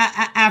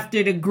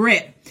after the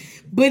grip.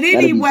 But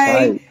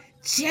anyway.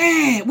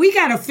 Yeah, we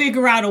got to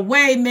figure out a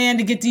way, man,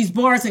 to get these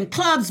bars and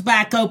clubs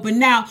back open.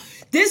 Now,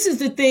 this is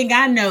the thing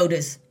I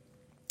noticed.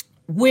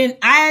 When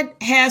I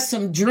have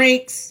some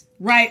drinks,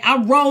 right,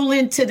 I roll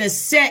into the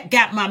set,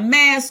 got my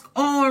mask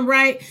on,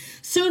 right?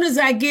 Soon as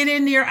I get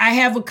in there, I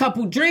have a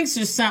couple drinks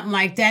or something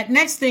like that.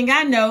 Next thing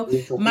I know,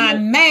 my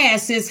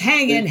mask is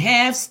hanging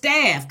half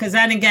staff because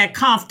I didn't get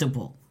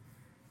comfortable.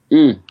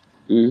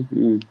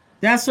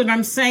 That's what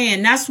I'm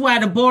saying. That's why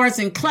the bars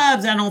and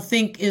clubs, I don't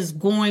think is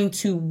going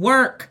to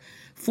work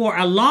for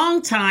a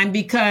long time,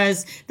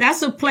 because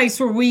that's a place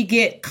where we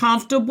get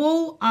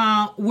comfortable.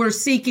 We're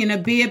seeking a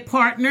bid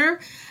partner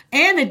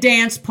and a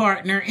dance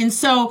partner. And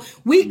so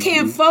we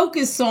can't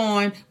focus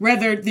on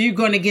whether you're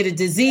going to get a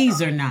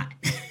disease or not.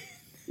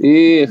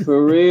 Yeah,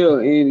 for real.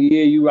 And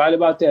yeah, you're right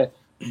about that.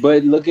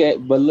 But look at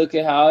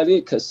how it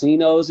is.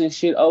 Casinos and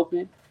shit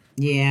open.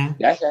 Yeah.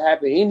 That should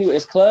happen anyway.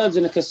 It's clubs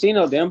in the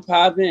casino. Them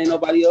popping, ain't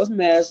nobody else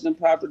masked them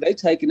popping. They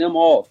taking them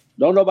off.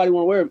 Don't nobody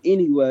want to wear them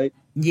anyway.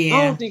 Yeah.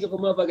 I don't think if a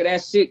motherfucker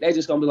that sick, they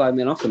just gonna be like,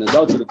 man, I'm finna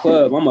go to the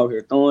club. I'm over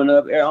here throwing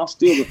up air.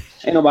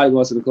 Ain't nobody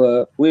going to the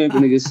club. We ain't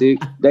finna get sick.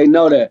 They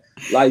know that.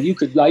 Like you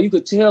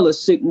could tell a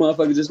sick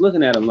motherfucker just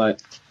looking at them. Like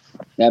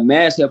that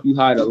mask help you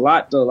hide a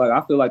lot though. Like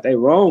I feel like they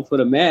wrong for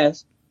the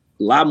mask.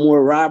 A lot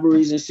more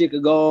robberies and shit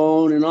could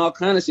go on and all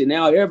kind of shit.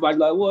 Now everybody's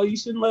like, well, you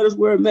shouldn't let us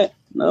wear a mask.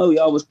 No,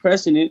 y'all was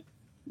pressing it.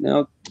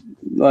 Now,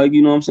 like,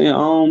 you know what I'm saying? I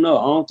don't know.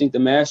 I don't think the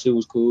mask shit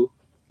was cool.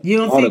 You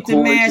don't think the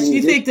mask?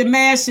 You think the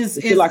mask is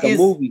like a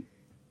movie?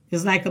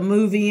 It's like a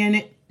movie in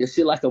it. It's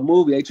shit like a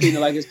movie. They treat it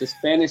like it's the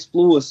Spanish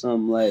flu or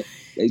something. Like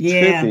they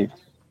tripping.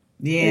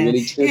 Yeah.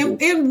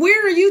 And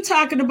where are you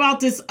talking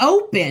about this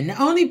open?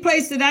 The only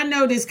place that I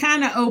know that's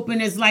kind of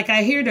open is like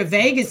I hear the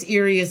Vegas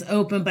area is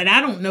open, but I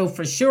don't know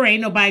for sure.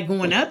 Ain't nobody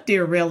going up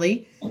there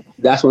really.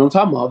 That's what I'm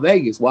talking about.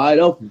 Vegas wide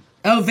open.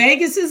 Oh,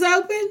 Vegas is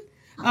open.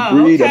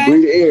 Oh, breathe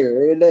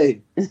air every day.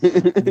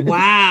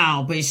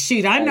 Wow, but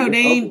shoot, I know they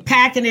ain't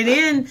packing it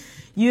in,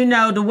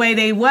 the way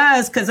they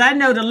was, because I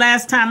know the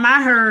last time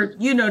I heard,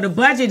 the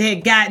budget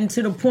had gotten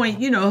to the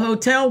point,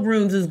 hotel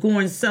rooms is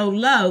going so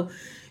low.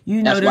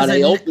 That's why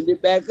they opened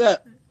it back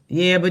up.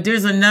 Yeah, but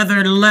there's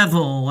another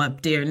level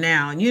up there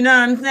now. You know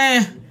what I'm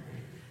saying?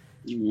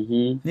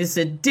 Mm-hmm. It's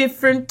a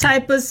different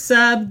type of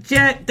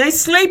subject. They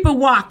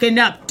sleeping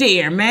up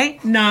there, man.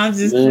 No, I'm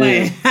just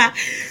playing.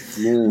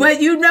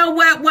 But you know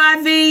what,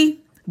 YV?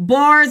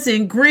 Bars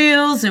and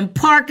grills and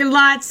parking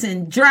lots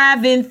and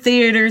drive-in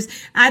theaters.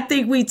 I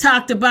think we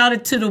talked about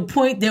it to the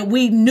point that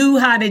we knew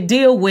how to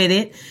deal with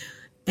it.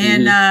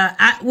 And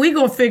we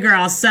going to figure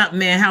out something,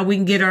 man, how we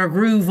can get our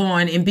groove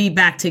on and be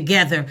back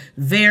together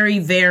very,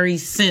 very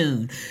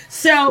soon.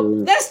 So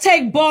let's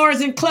take bars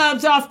and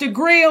clubs off the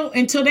grill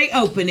until they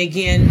open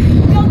again.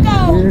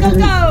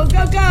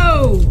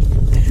 Go.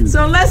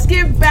 So let's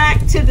get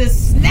back to the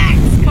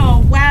snacks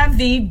called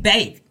YV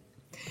Baby.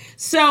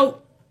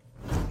 So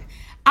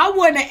I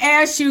want to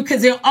ask you,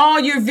 because in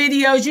all your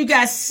videos, you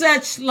got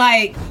such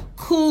like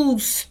cool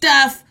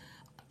stuff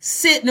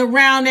sitting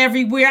around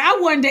everywhere. I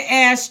wanted to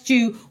ask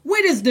you,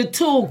 what is the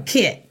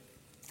toolkit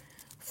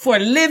for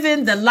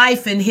living the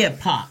life in hip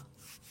hop?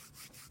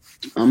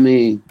 I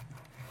mean,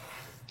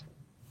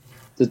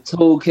 the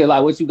toolkit,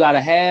 like what you got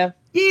to have?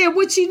 Yeah,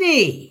 what you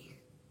need.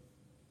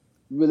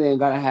 You really ain't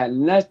got to have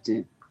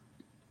nothing.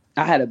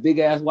 I had a big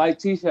ass white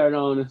t-shirt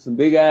on and some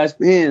big ass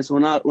pants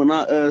when I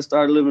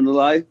started living the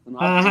life. And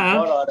I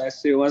bought all that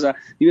shit once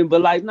you ain't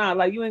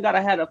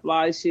gotta have the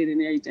fly shit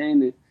and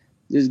everything to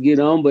just get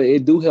on, but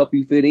it do help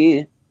you fit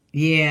in.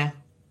 Yeah.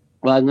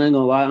 Like, I ain't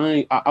gonna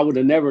lie, I would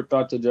have never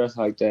thought to dress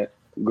like that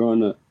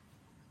growing up.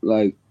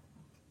 Like,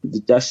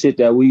 that shit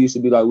that we used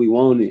to be like, we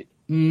wanted.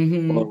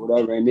 Or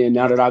whatever. And then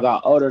now that I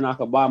got older and I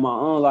could buy my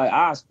own, like,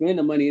 I spend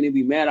the money and it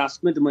be mad I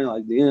spent the money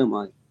like, damn,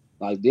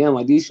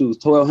 like these shoes,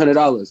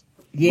 $1,200.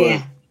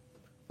 Yeah.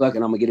 But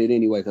fucking, I'm gonna get it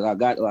anyway because I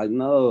got, like,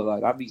 no,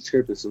 like, I be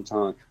tripping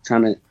sometimes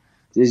trying to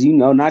just,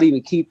 not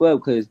even keep up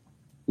because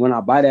when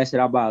I buy that shit,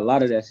 I buy a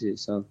lot of that shit.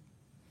 So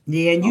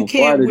yeah, and you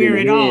can't wear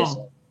it all.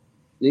 So,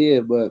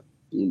 yeah, but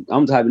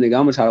I'm the type of nigga,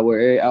 I'm gonna try to wear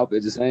every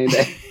outfit the same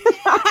day.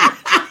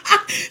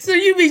 So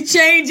you be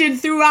changing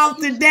throughout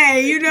the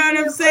day, you know what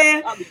I'm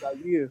saying? I be like,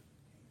 yeah.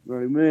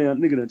 Like, man,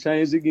 nigga done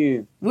changed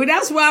again. Well,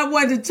 that's why I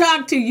wanted to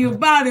talk to you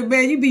about it,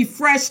 man. You be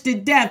fresh to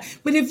death.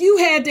 But if you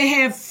had to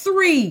have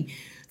 3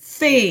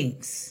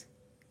 things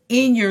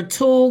in your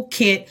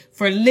toolkit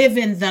for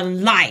living the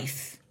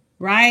life,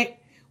 right?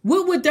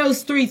 What would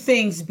those 3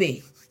 things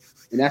be?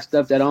 And that's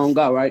stuff that I don't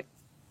got, right?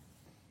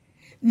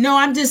 No,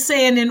 I'm just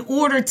saying in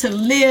order to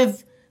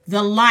live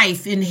the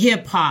life in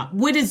hip hop,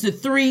 what is the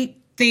 3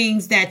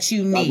 things that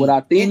you need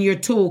in your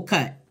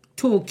toolkit?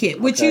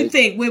 What you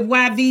think with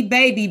YV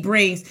Baby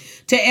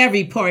brings to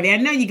every party? I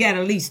know you got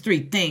at least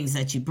 3 things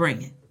that you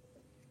bringing.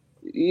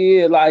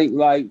 Yeah, like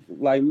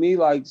me,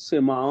 like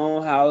shit, my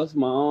own house,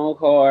 my own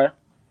car.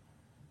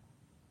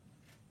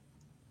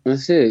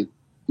 That's it.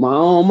 My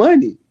own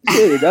money.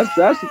 Shit, that's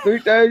the 3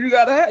 things you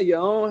gotta have: your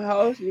own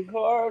house, your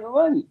car, and the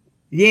money.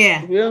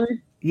 Yeah. You feel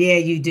me? Yeah,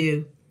 you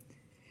do.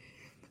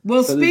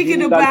 Well,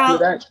 speaking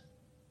about,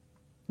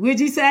 what'd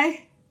you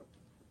say?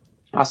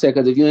 I said,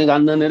 because if you ain't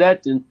got none of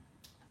that, then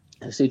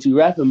that shit you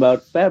rapping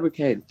about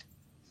fabricated.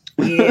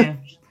 Yeah.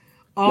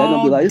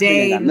 All like,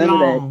 day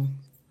long.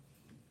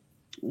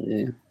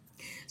 Yeah.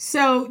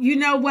 So, you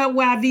know what,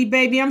 YV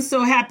Baby? I'm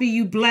so happy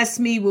you blessed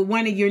me with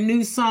one of your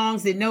new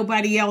songs that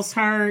nobody else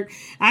heard.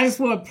 I just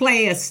want to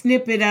play a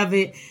snippet of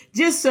it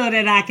just so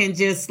that I can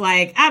just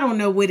like, I don't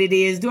know what it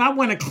is. Do I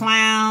want to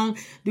clown?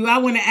 Do I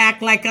want to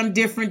act like I'm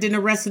different than the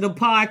rest of the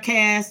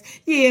podcast?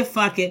 Yeah,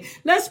 fuck it.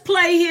 Let's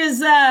play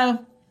his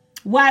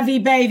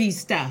YV Baby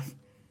stuff.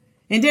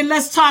 And then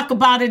let's talk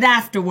about it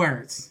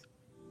afterwards.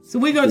 So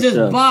we're going to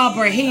just bob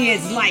our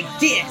heads like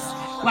this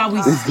while we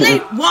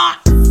sleepwalk.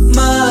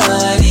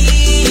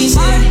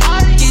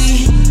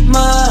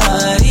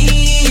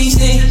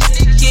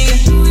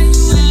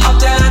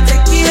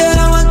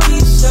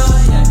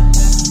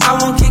 I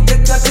won't kick the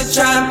cup to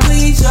try and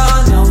please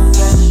y'all, no.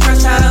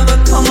 First time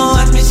ever, come on,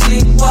 watch me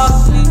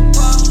sleepwalk.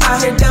 I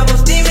hear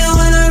devils demon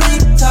when I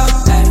read talk.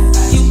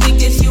 You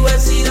think it's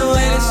USC the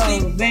way to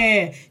sleep? Oh,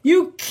 man.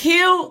 You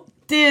killed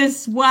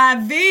this,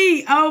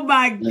 YV. Oh,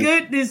 my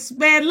goodness,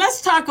 man.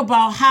 Let's talk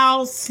about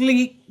how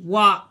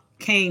Sleepwalk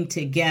came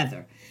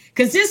together.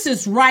 Because this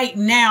is right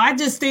now. I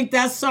just think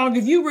that song,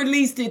 if you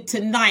released it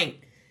tonight,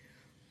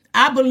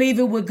 I believe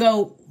it would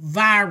go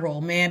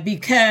viral, man.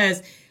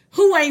 Because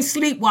who ain't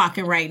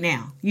sleepwalking right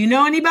now? You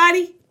know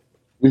anybody?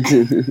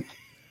 For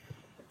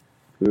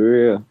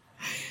real.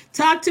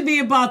 Talk to me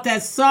about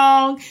that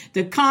song,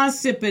 the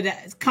concept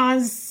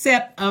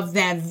of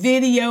that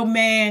video,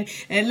 man.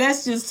 And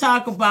let's just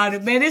talk about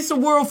it, man. It's a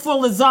world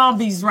full of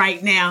zombies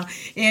right now.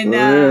 And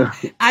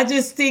I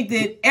just think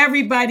that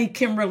everybody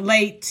can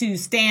relate to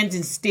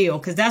Standing Still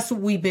because that's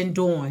what we've been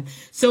doing.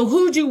 So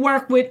who'd you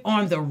work with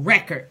on the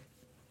record?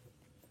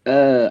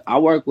 I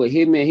work with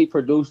Hitman. He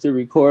produced it,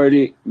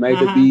 recorded, made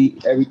the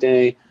beat,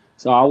 everything.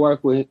 So I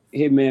work with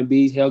Hitman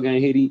Beats, Hellgang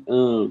Hitty.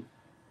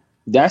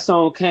 That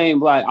song came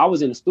like I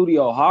was in the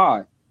studio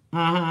hard,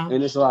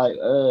 and it's like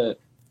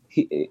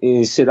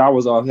and shit. I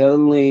was off hella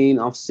lean.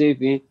 I'm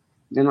sipping.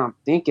 Then I'm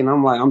thinking.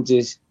 I'm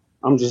just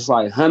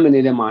like humming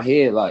it in my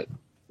head, like.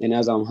 And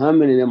as I'm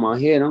humming it in my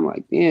head, I'm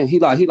like, damn. He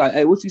like,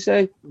 hey, what you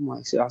say? I'm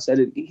like, shit. I said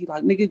it. He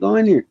like, nigga, go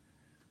in here.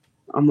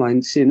 I'm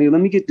like, shit, nigga,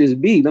 let me get this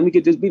beat. I'm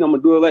gonna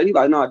do it like. He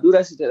like, no, do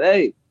that shit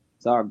today.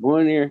 So I go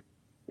in there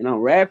and I'm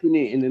rapping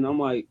it, and then I'm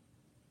like,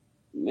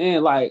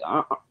 man, like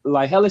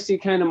hella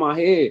shit came to my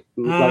head.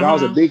 Like I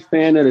was a big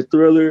fan of the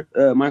Thriller,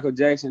 Michael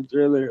Jackson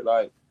Thriller,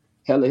 like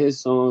hella his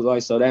songs.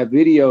 Like so that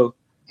video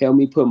helped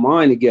me put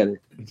mine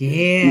together.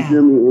 Yeah. You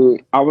feel me?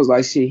 And I was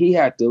like, shit, he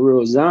had the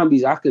real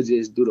zombies. I could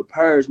just do the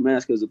Purge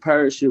mask because the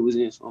Purge shit was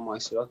in. So I'm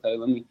like, shit, okay,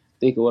 let me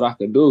think of what I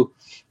could do.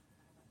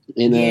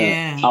 And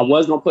I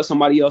was gonna put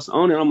somebody else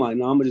on it. I'm like,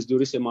 no, I'm gonna just do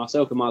this shit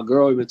myself. And my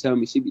girl even tell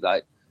me, she be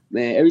like,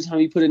 man, every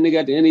time you put a nigga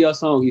at the end of your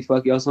song, he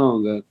fuck your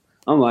song up.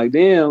 I'm like,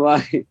 damn,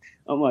 like.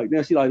 I'm like,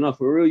 damn, she like, no,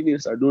 for real, you need to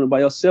start doing it by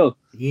yourself.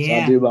 Yeah. So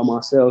I did it by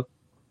myself.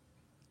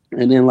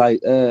 And then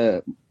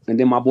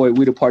my boy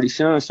We the Party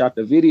Sean shot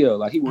the video.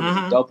 Like he one of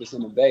the dopest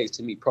in the base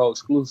to me, pro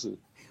exclusive.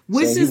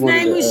 What's his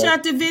name who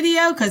shot the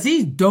video? Cause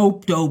he's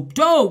dope.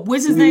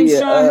 What's his name?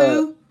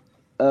 Sean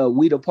who?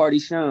 We the Party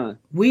Sean.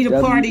 We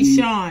the Party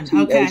Sean.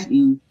 Okay.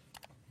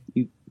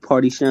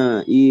 Party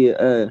Sean.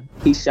 Yeah.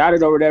 He shot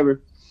it or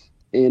whatever.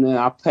 And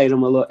I paid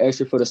him a little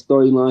extra for the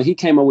storyline. He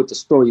came up with the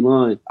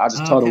storyline. I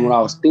just told him what I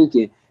was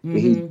thinking. And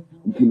he, you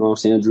know what I'm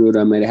saying, drew it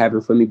up, made it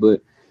happen for me.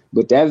 But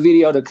that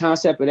video, the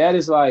concept of that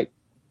is like,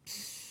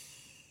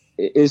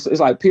 it's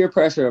like peer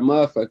pressure, a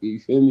motherfucker. You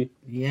feel me?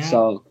 Yeah.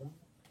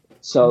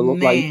 So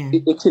look like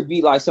it could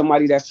be like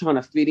somebody that's trying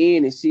to fit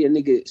in and see a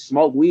nigga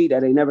smoke weed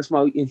that they never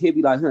smoked, and he'll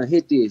be like, "Huh,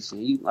 hit this,"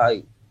 and you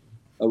like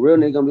a real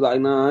nigga gonna be like,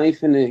 "Nah, I ain't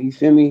finna." You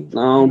feel me?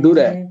 Nah, I don't do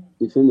that.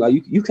 You feel me?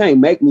 Like you can't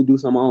make me do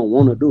something I don't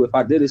want to do. If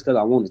I did this because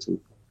I wanted to,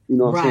 you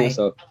know what I'm saying?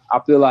 So I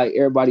feel like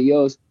everybody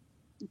else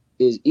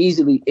is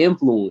easily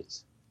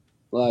influenced.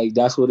 Like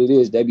that's what it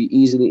is. They be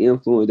easily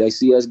influenced. They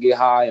see us get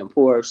high and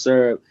pour up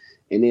syrup,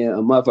 and then a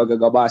motherfucker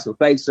go buy some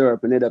fake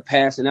syrup and end up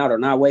passing out or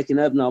not waking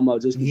up no more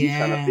just because you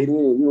trying to fit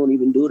in. You don't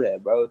even do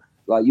that, bro.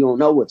 Like you don't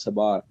know what to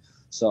buy.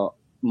 So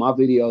my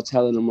video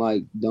telling them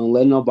like, don't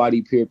let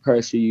nobody peer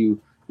pressure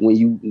you. When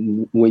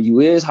you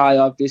is high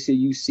off this shit,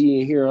 you see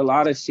and hear a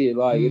lot of shit.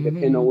 Like it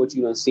depends on what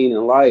you done seen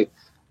in life.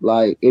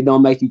 Like it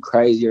don't make you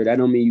crazier. That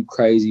don't mean you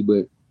crazy,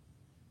 but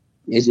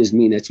it just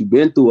mean that you've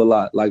been through a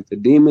lot. Like the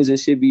demons and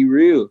shit be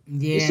real.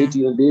 Yeah. The shit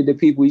you done did to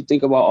people, you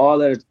think about all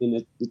that.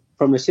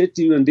 From the shit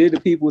you done did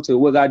to people to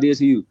what God did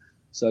to you.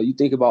 So you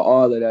think about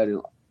all of that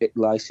and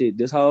like shit,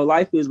 this whole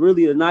life is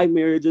really a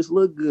nightmare. It just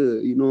look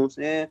good. You know what I'm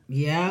saying?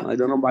 Yeah. Like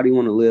don't nobody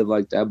want to live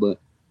like that, but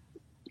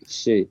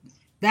shit.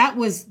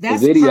 That's the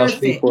video perfect.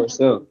 Speak for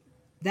itself.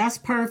 That's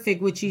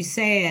perfect what you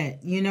said.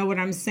 You know what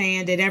I'm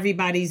saying? That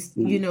everybody's,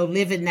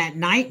 living that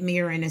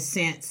nightmare in a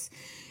sense.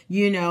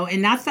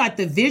 And I thought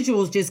the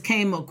visuals just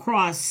came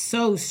across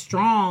so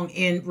strong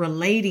in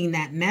relating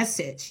that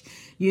message.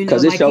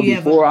 Because it showed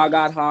before I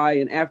got high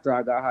and after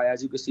I got high.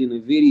 As you can see in the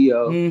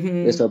video,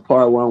 it's a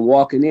part where I'm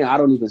walking in. I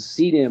don't even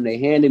see them. They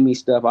handed me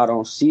stuff. I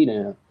don't see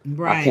them.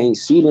 Right. I can't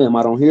see them.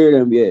 I don't hear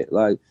them yet.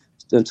 Like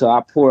until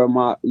I pour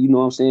my, you know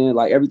what I'm saying?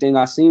 Like everything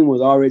I seen was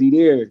already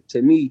there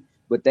to me,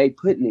 but they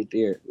putting it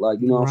there.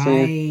 Like, you know what I'm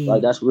saying?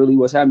 Like that's really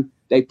what's happening.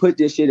 They put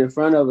this shit in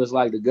front of us,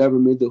 like the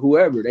government, the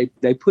whoever.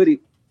 They put it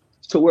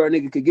to where a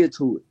nigga could get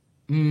to it.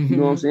 You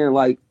know what I'm saying?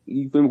 Like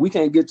we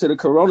can't get to the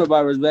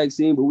coronavirus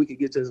vaccine, but we could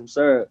get to some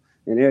syrup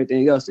and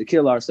everything else to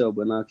kill ourselves,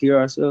 but not cure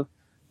ourselves.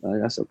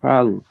 That's a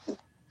problem.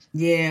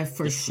 Yeah,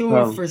 for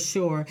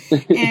sure.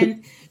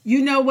 And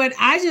you know what?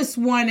 I just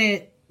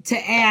wanted to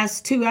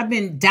ask too. I've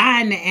been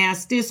dying to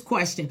ask this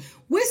question.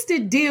 What's the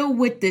deal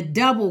with the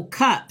double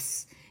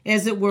cups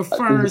as it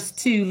refers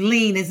to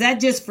lean? Is that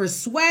just for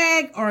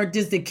swag or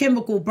does the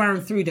chemical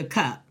burn through the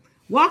cup?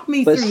 Walk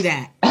me through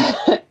that.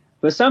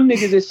 For some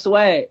niggas, it's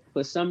swag.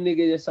 For some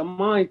niggas, it's a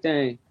mind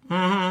thing.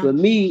 For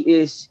me,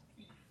 it's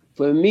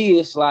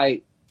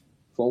like,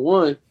 for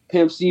one,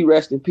 Pimp C,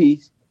 rest in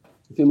peace.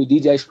 You feel me?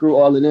 DJ Screw,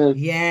 all of them.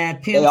 Yeah,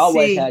 Pimp C. They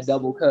always had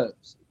double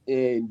cups.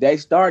 And they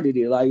started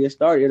it. Like, it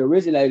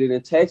originated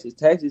in Texas.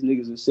 Texas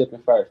niggas was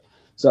sipping first.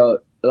 So,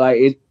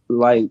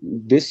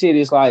 this shit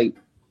is like,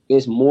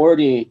 it's more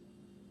than,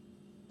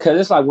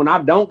 because it's like when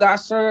I don't got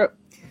syrup.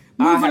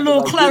 Move a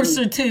little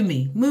closer to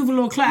me. Move a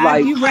little closer.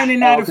 Like, you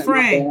running out of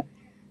frame.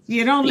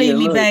 Yeah, don't leave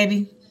me,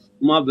 baby.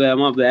 My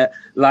bad.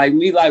 Like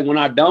me, like when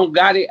I don't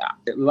got it,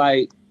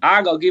 like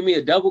I go give me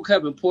a double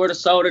cup and pour the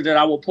soda that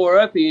I will pour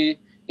up in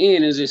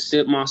and just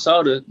sip my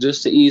soda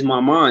just to ease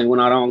my mind when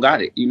I don't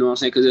got it. You know what I'm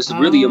saying? Because it's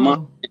really a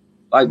mind.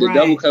 Like the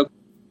double cup,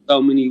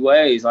 so many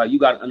ways. Like you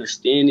got to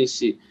understand this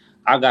shit.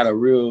 I got a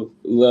real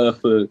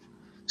love for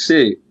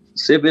shit,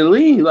 sipping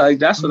lean. Like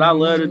that's what I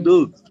love to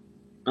do.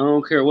 I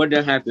don't care what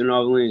that happened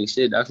off lean.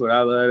 Shit, that's what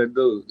I love to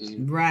do.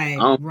 And right.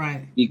 I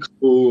don't be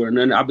cool or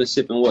nothing. I've been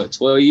sipping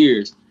 12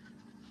 years.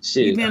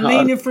 Shit. You've been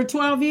leaning for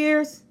 12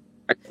 years?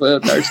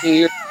 12, 13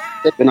 years.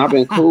 And I've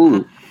been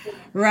cool.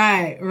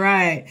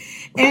 Right.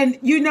 And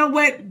you know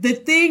what? The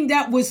thing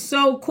that was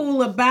so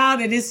cool about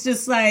it, it's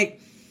just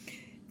like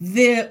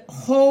the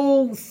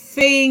whole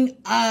thing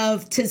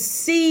of to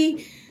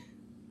see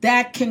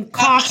that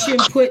concoction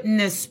put in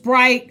the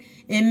Sprite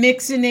and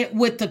mixing it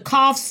with the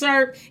cough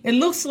syrup, it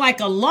looks like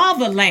a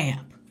lava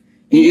lamp.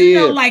 And you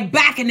know, like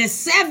back in the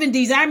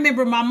 70s, I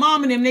remember my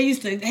mom and them, they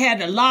used to have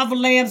the lava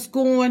lamps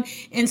going,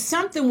 and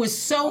something was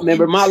so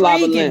intriguing my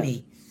lava lamp.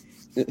 Me.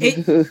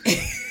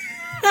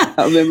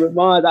 I remember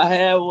mine, I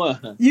had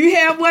one. You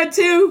had one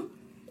too?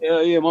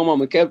 Hell yeah, my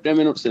mama kept them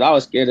in them. Shit, I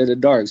was scared of the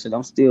dark. Shit,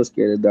 I'm still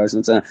scared of the dark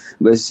sometimes.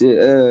 But shit,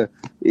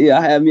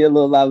 I had me a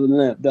little lava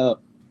lamp,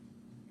 dog.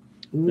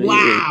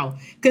 Wow,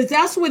 because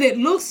that's what it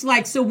looks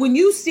like. So when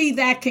you see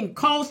that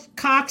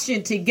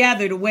concoction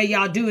together the way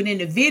y'all do it in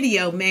the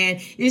video, man,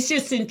 it's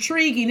just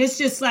intriguing. It's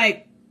just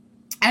like,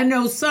 I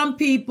know some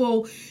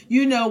people,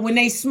 you know, when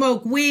they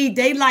smoke weed,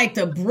 they like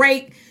to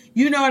break,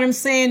 you know what I'm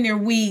saying, their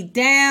weed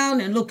down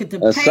and look at the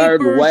papers. A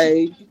certain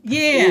way.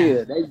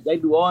 Yeah, they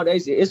do all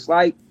that shit. It's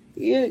like,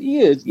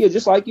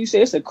 just like you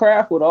said, it's a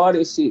craft with all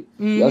this shit.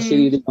 Your shit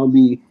either gonna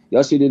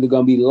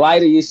be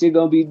light or your shit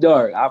gonna be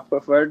dark. I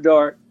prefer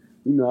dark.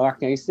 You know, I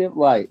can't sip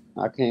light.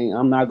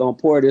 I'm not going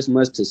to pour this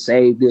much to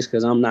save this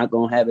because I'm not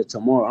going to have it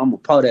tomorrow. I'm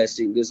going to pour that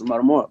shit and get some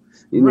tomorrow.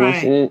 You know what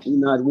I'm saying? You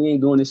know, we ain't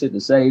doing this shit to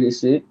save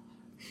this shit.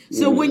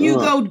 So when you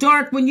go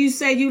dark, when you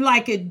say you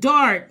like it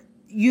dark,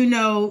 you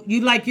know, you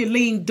like your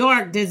lean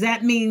dark, does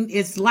that mean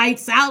it's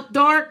lights out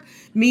dark?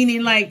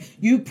 Meaning like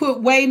you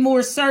put way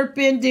more syrup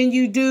in than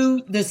you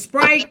do the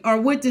Sprite? Or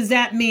what does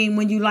that mean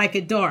when you like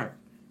it dark?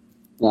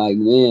 Like,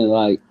 man,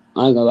 like,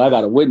 I ain't gonna lie, I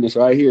got a witness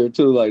right here,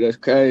 too. Like, that's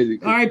crazy.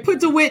 All right,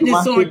 put the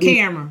witness on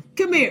camera.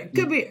 Come here.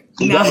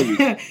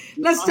 No,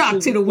 let's talk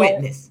to the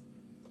witness.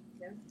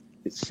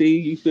 See,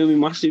 you feel me?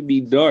 My shit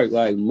be dark,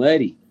 like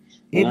muddy.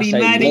 When It be I say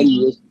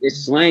muddy?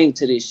 it's slang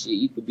to this shit.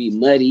 You could be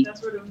muddy,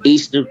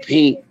 Easter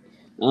pink.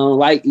 I don't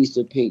like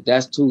Easter pink.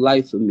 That's too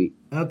light for me.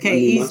 Okay, I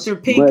mean, my Easter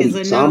shit pink muddy. is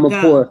a So I'm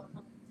no-go.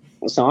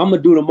 I'm gonna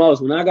do the most.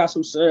 When I got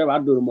some syrup, I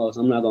do the most.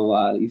 I'm not gonna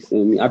lie. You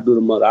feel me? I do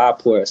the most. I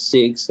pour a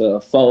 6,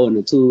 a 4, and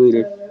a 2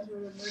 liter.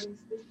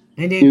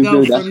 And then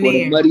go That's from where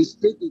the there. muddy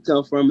sticky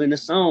come from in the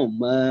song.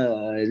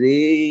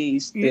 Muddy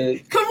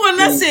sticky. Come on,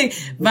 let's sing.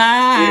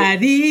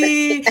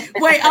 Body.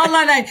 Wait, all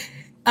I like.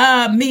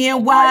 Me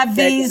and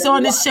YV's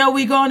on the show.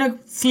 We gonna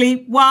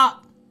sleepwalk.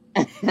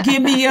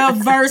 Give me a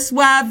verse,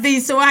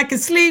 YV, so I can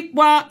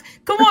sleepwalk.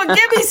 Come on,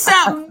 give me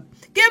something.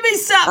 Give me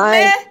something,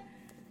 man.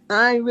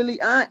 I ain't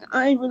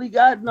really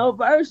got no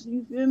verse.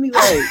 You feel me?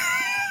 Like,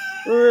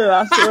 for real,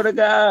 I swear to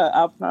God,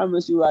 I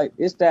promise you, like,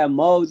 it's that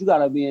mode. You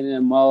gotta be in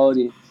that mode.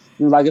 And,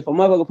 like, if a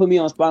motherfucker put me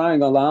on spot, I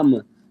ain't gonna lie,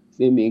 I'ma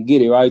feel me and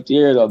get it right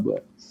there though.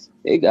 But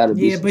it gotta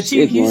be. Yeah, some but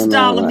shit you going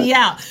stalling on, me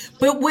like. out.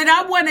 But what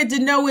I wanted to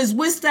know is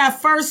what's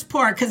that first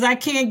part? Because I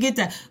can't get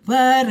the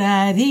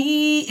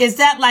ba-da-dee. Is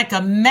that like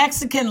a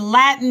Mexican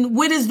Latin?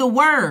 What is the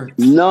word?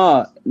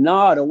 No,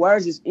 the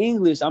words is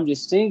English. I'm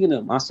just singing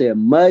them. I said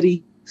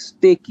muddy,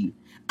 sticky.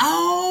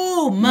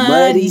 Oh,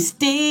 muddy,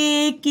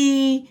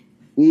 sticky.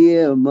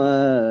 Yeah,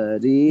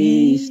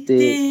 muddy,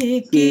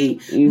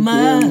 sticky.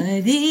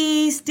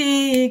 Muddy,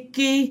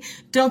 sticky.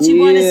 Don't you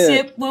want to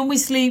sip when we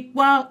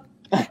sleepwalk?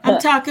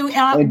 I'm talking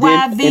out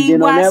YV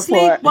while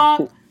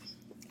sleepwalk.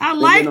 I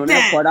like on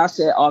that. part, I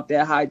said off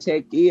that high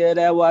tech, yeah,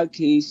 that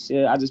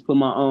Waukesha. I just put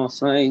my own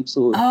slang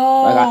to it.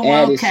 Oh, like I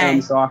added okay.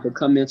 something so I could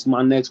come into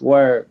my next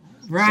word.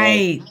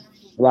 Right.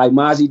 So, like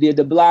Mozzie did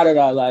the blotter,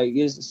 like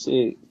it's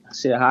shit. I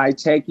said high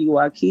techy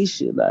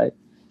Waukesha, like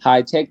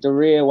high tech the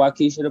red,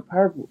 Waukesha the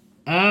purple.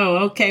 Oh,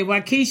 okay.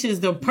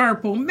 Waukesha's the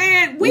purple.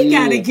 Man, we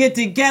got to get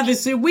together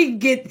so we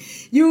get,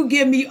 you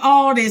give me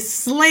all this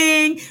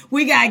slang.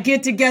 We got to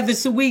get together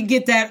so we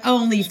get that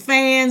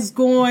OnlyFans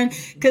going.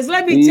 Because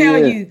let me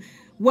tell you,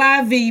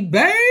 YV,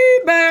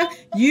 baby,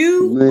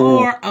 you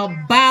are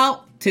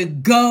about to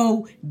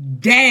go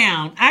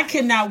down. I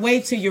cannot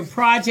wait till your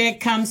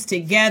project comes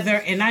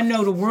together, and I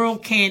know the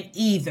world can't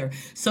either.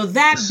 So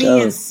that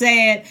being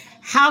said,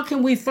 how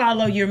can we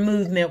follow your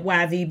movement,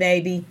 YV,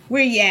 baby?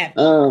 Where you at?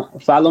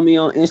 Follow me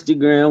on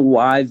Instagram,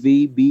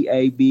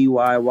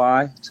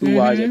 YVBABYY, 2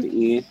 Y's at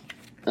the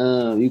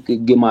end. You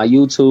could get my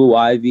YouTube,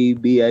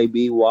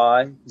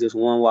 YVBABY, just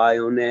 1 Y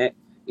on that.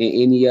 And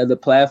any other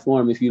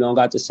platform, if you don't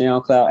got the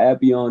SoundCloud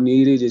app, you don't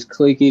need it, just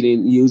click it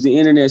and use the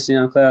internet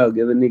SoundCloud.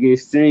 Give a nigga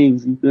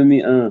streams, you feel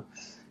me?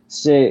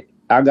 Shit,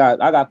 I got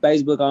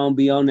Facebook, I don't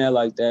be on there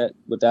like that,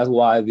 but that's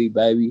YV,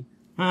 baby.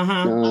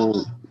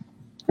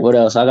 What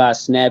else? I got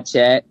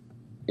Snapchat,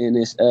 and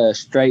it's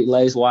Straight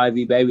Lace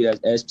YV, baby.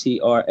 That's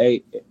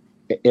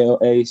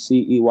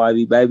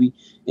STRALACEYV, baby.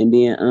 And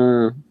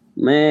then,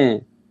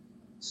 man,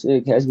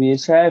 shit, catch me in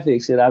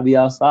traffic. Shit, I be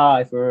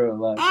outside for real.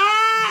 Like,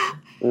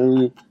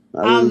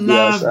 I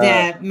love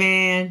that,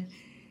 man.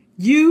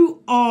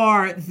 You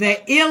are the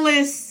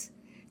illest.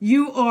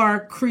 You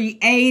are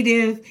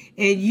creative,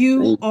 and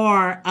you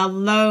are a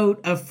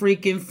load of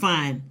freaking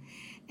fun.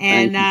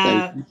 And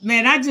thank you.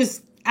 Man, I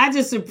just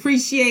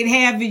appreciate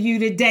having you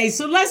today.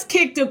 So let's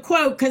kick the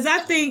quote, because I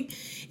think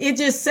it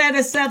just set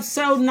us up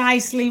so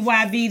nicely,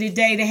 YV,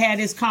 today to have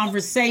this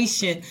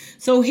conversation.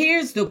 So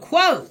here's the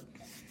quote,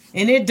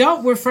 and it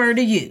don't refer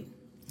to you.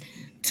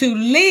 To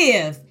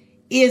live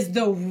is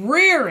the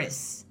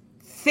rarest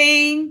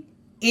thing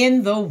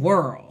in the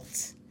world.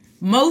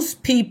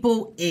 Most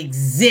people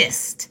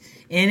exist.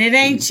 And it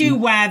ain't you,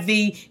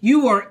 YV.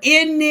 You are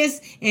in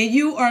this and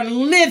you are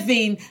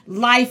living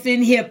life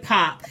in hip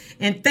hop.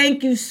 And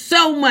thank you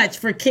so much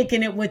for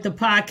kicking it with the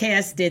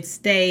podcast that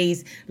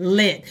stays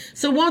lit.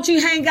 So won't you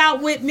hang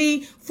out with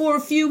me for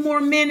a few more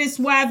minutes,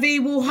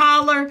 YV? We'll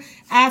holler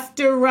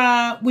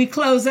after we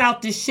close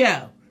out the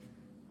show.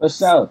 For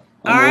sure.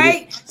 All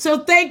right. So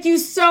thank you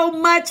so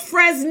much.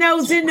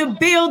 Fresno's in the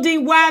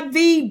building.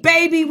 YV,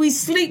 baby. We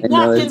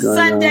sleepwalking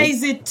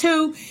Sundays at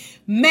 2.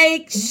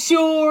 Make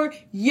sure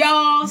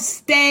y'all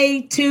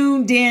stay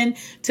tuned in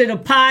to the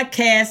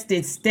podcast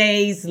that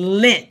stays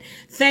lit.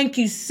 Thank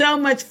you so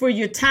much for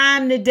your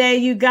time today,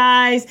 you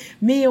guys.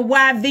 Me and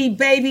YV,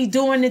 baby,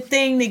 doing the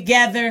thing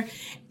together.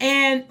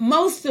 And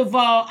most of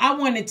all, I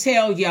want to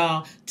tell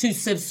y'all to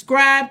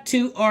subscribe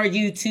to our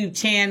YouTube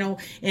channel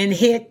and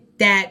hit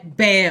that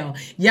bell.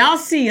 Y'all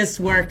see us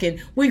working.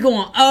 We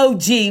going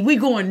OG. We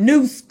going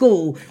new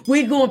school.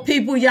 We going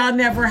people y'all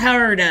never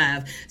heard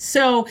of.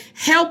 So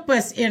help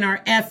us in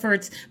our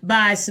efforts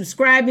by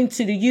subscribing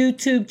to the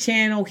YouTube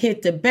channel.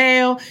 Hit the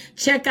bell.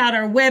 Check out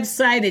our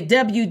website at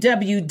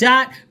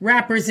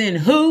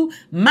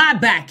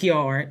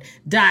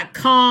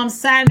www.rappersinwhomybackyard.com.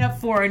 Sign up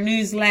for our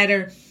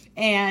newsletter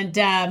and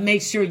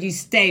make sure you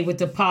stay with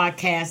the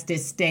podcast that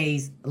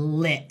stays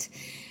lit.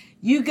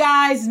 You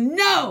guys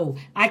know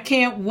I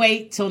can't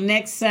wait till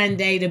next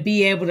Sunday to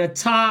be able to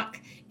talk,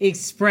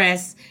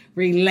 express,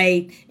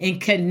 relate,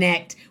 and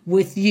connect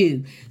with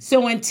you.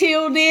 So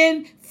until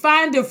then,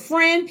 find a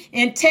friend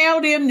and tell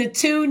them to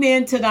tune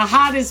in to the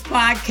hottest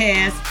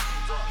podcast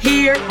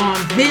here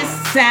on this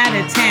side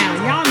of town.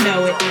 Y'all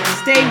know it.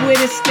 Stay with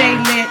us, stay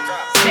lit,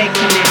 stay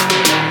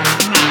connected.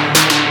 Come on.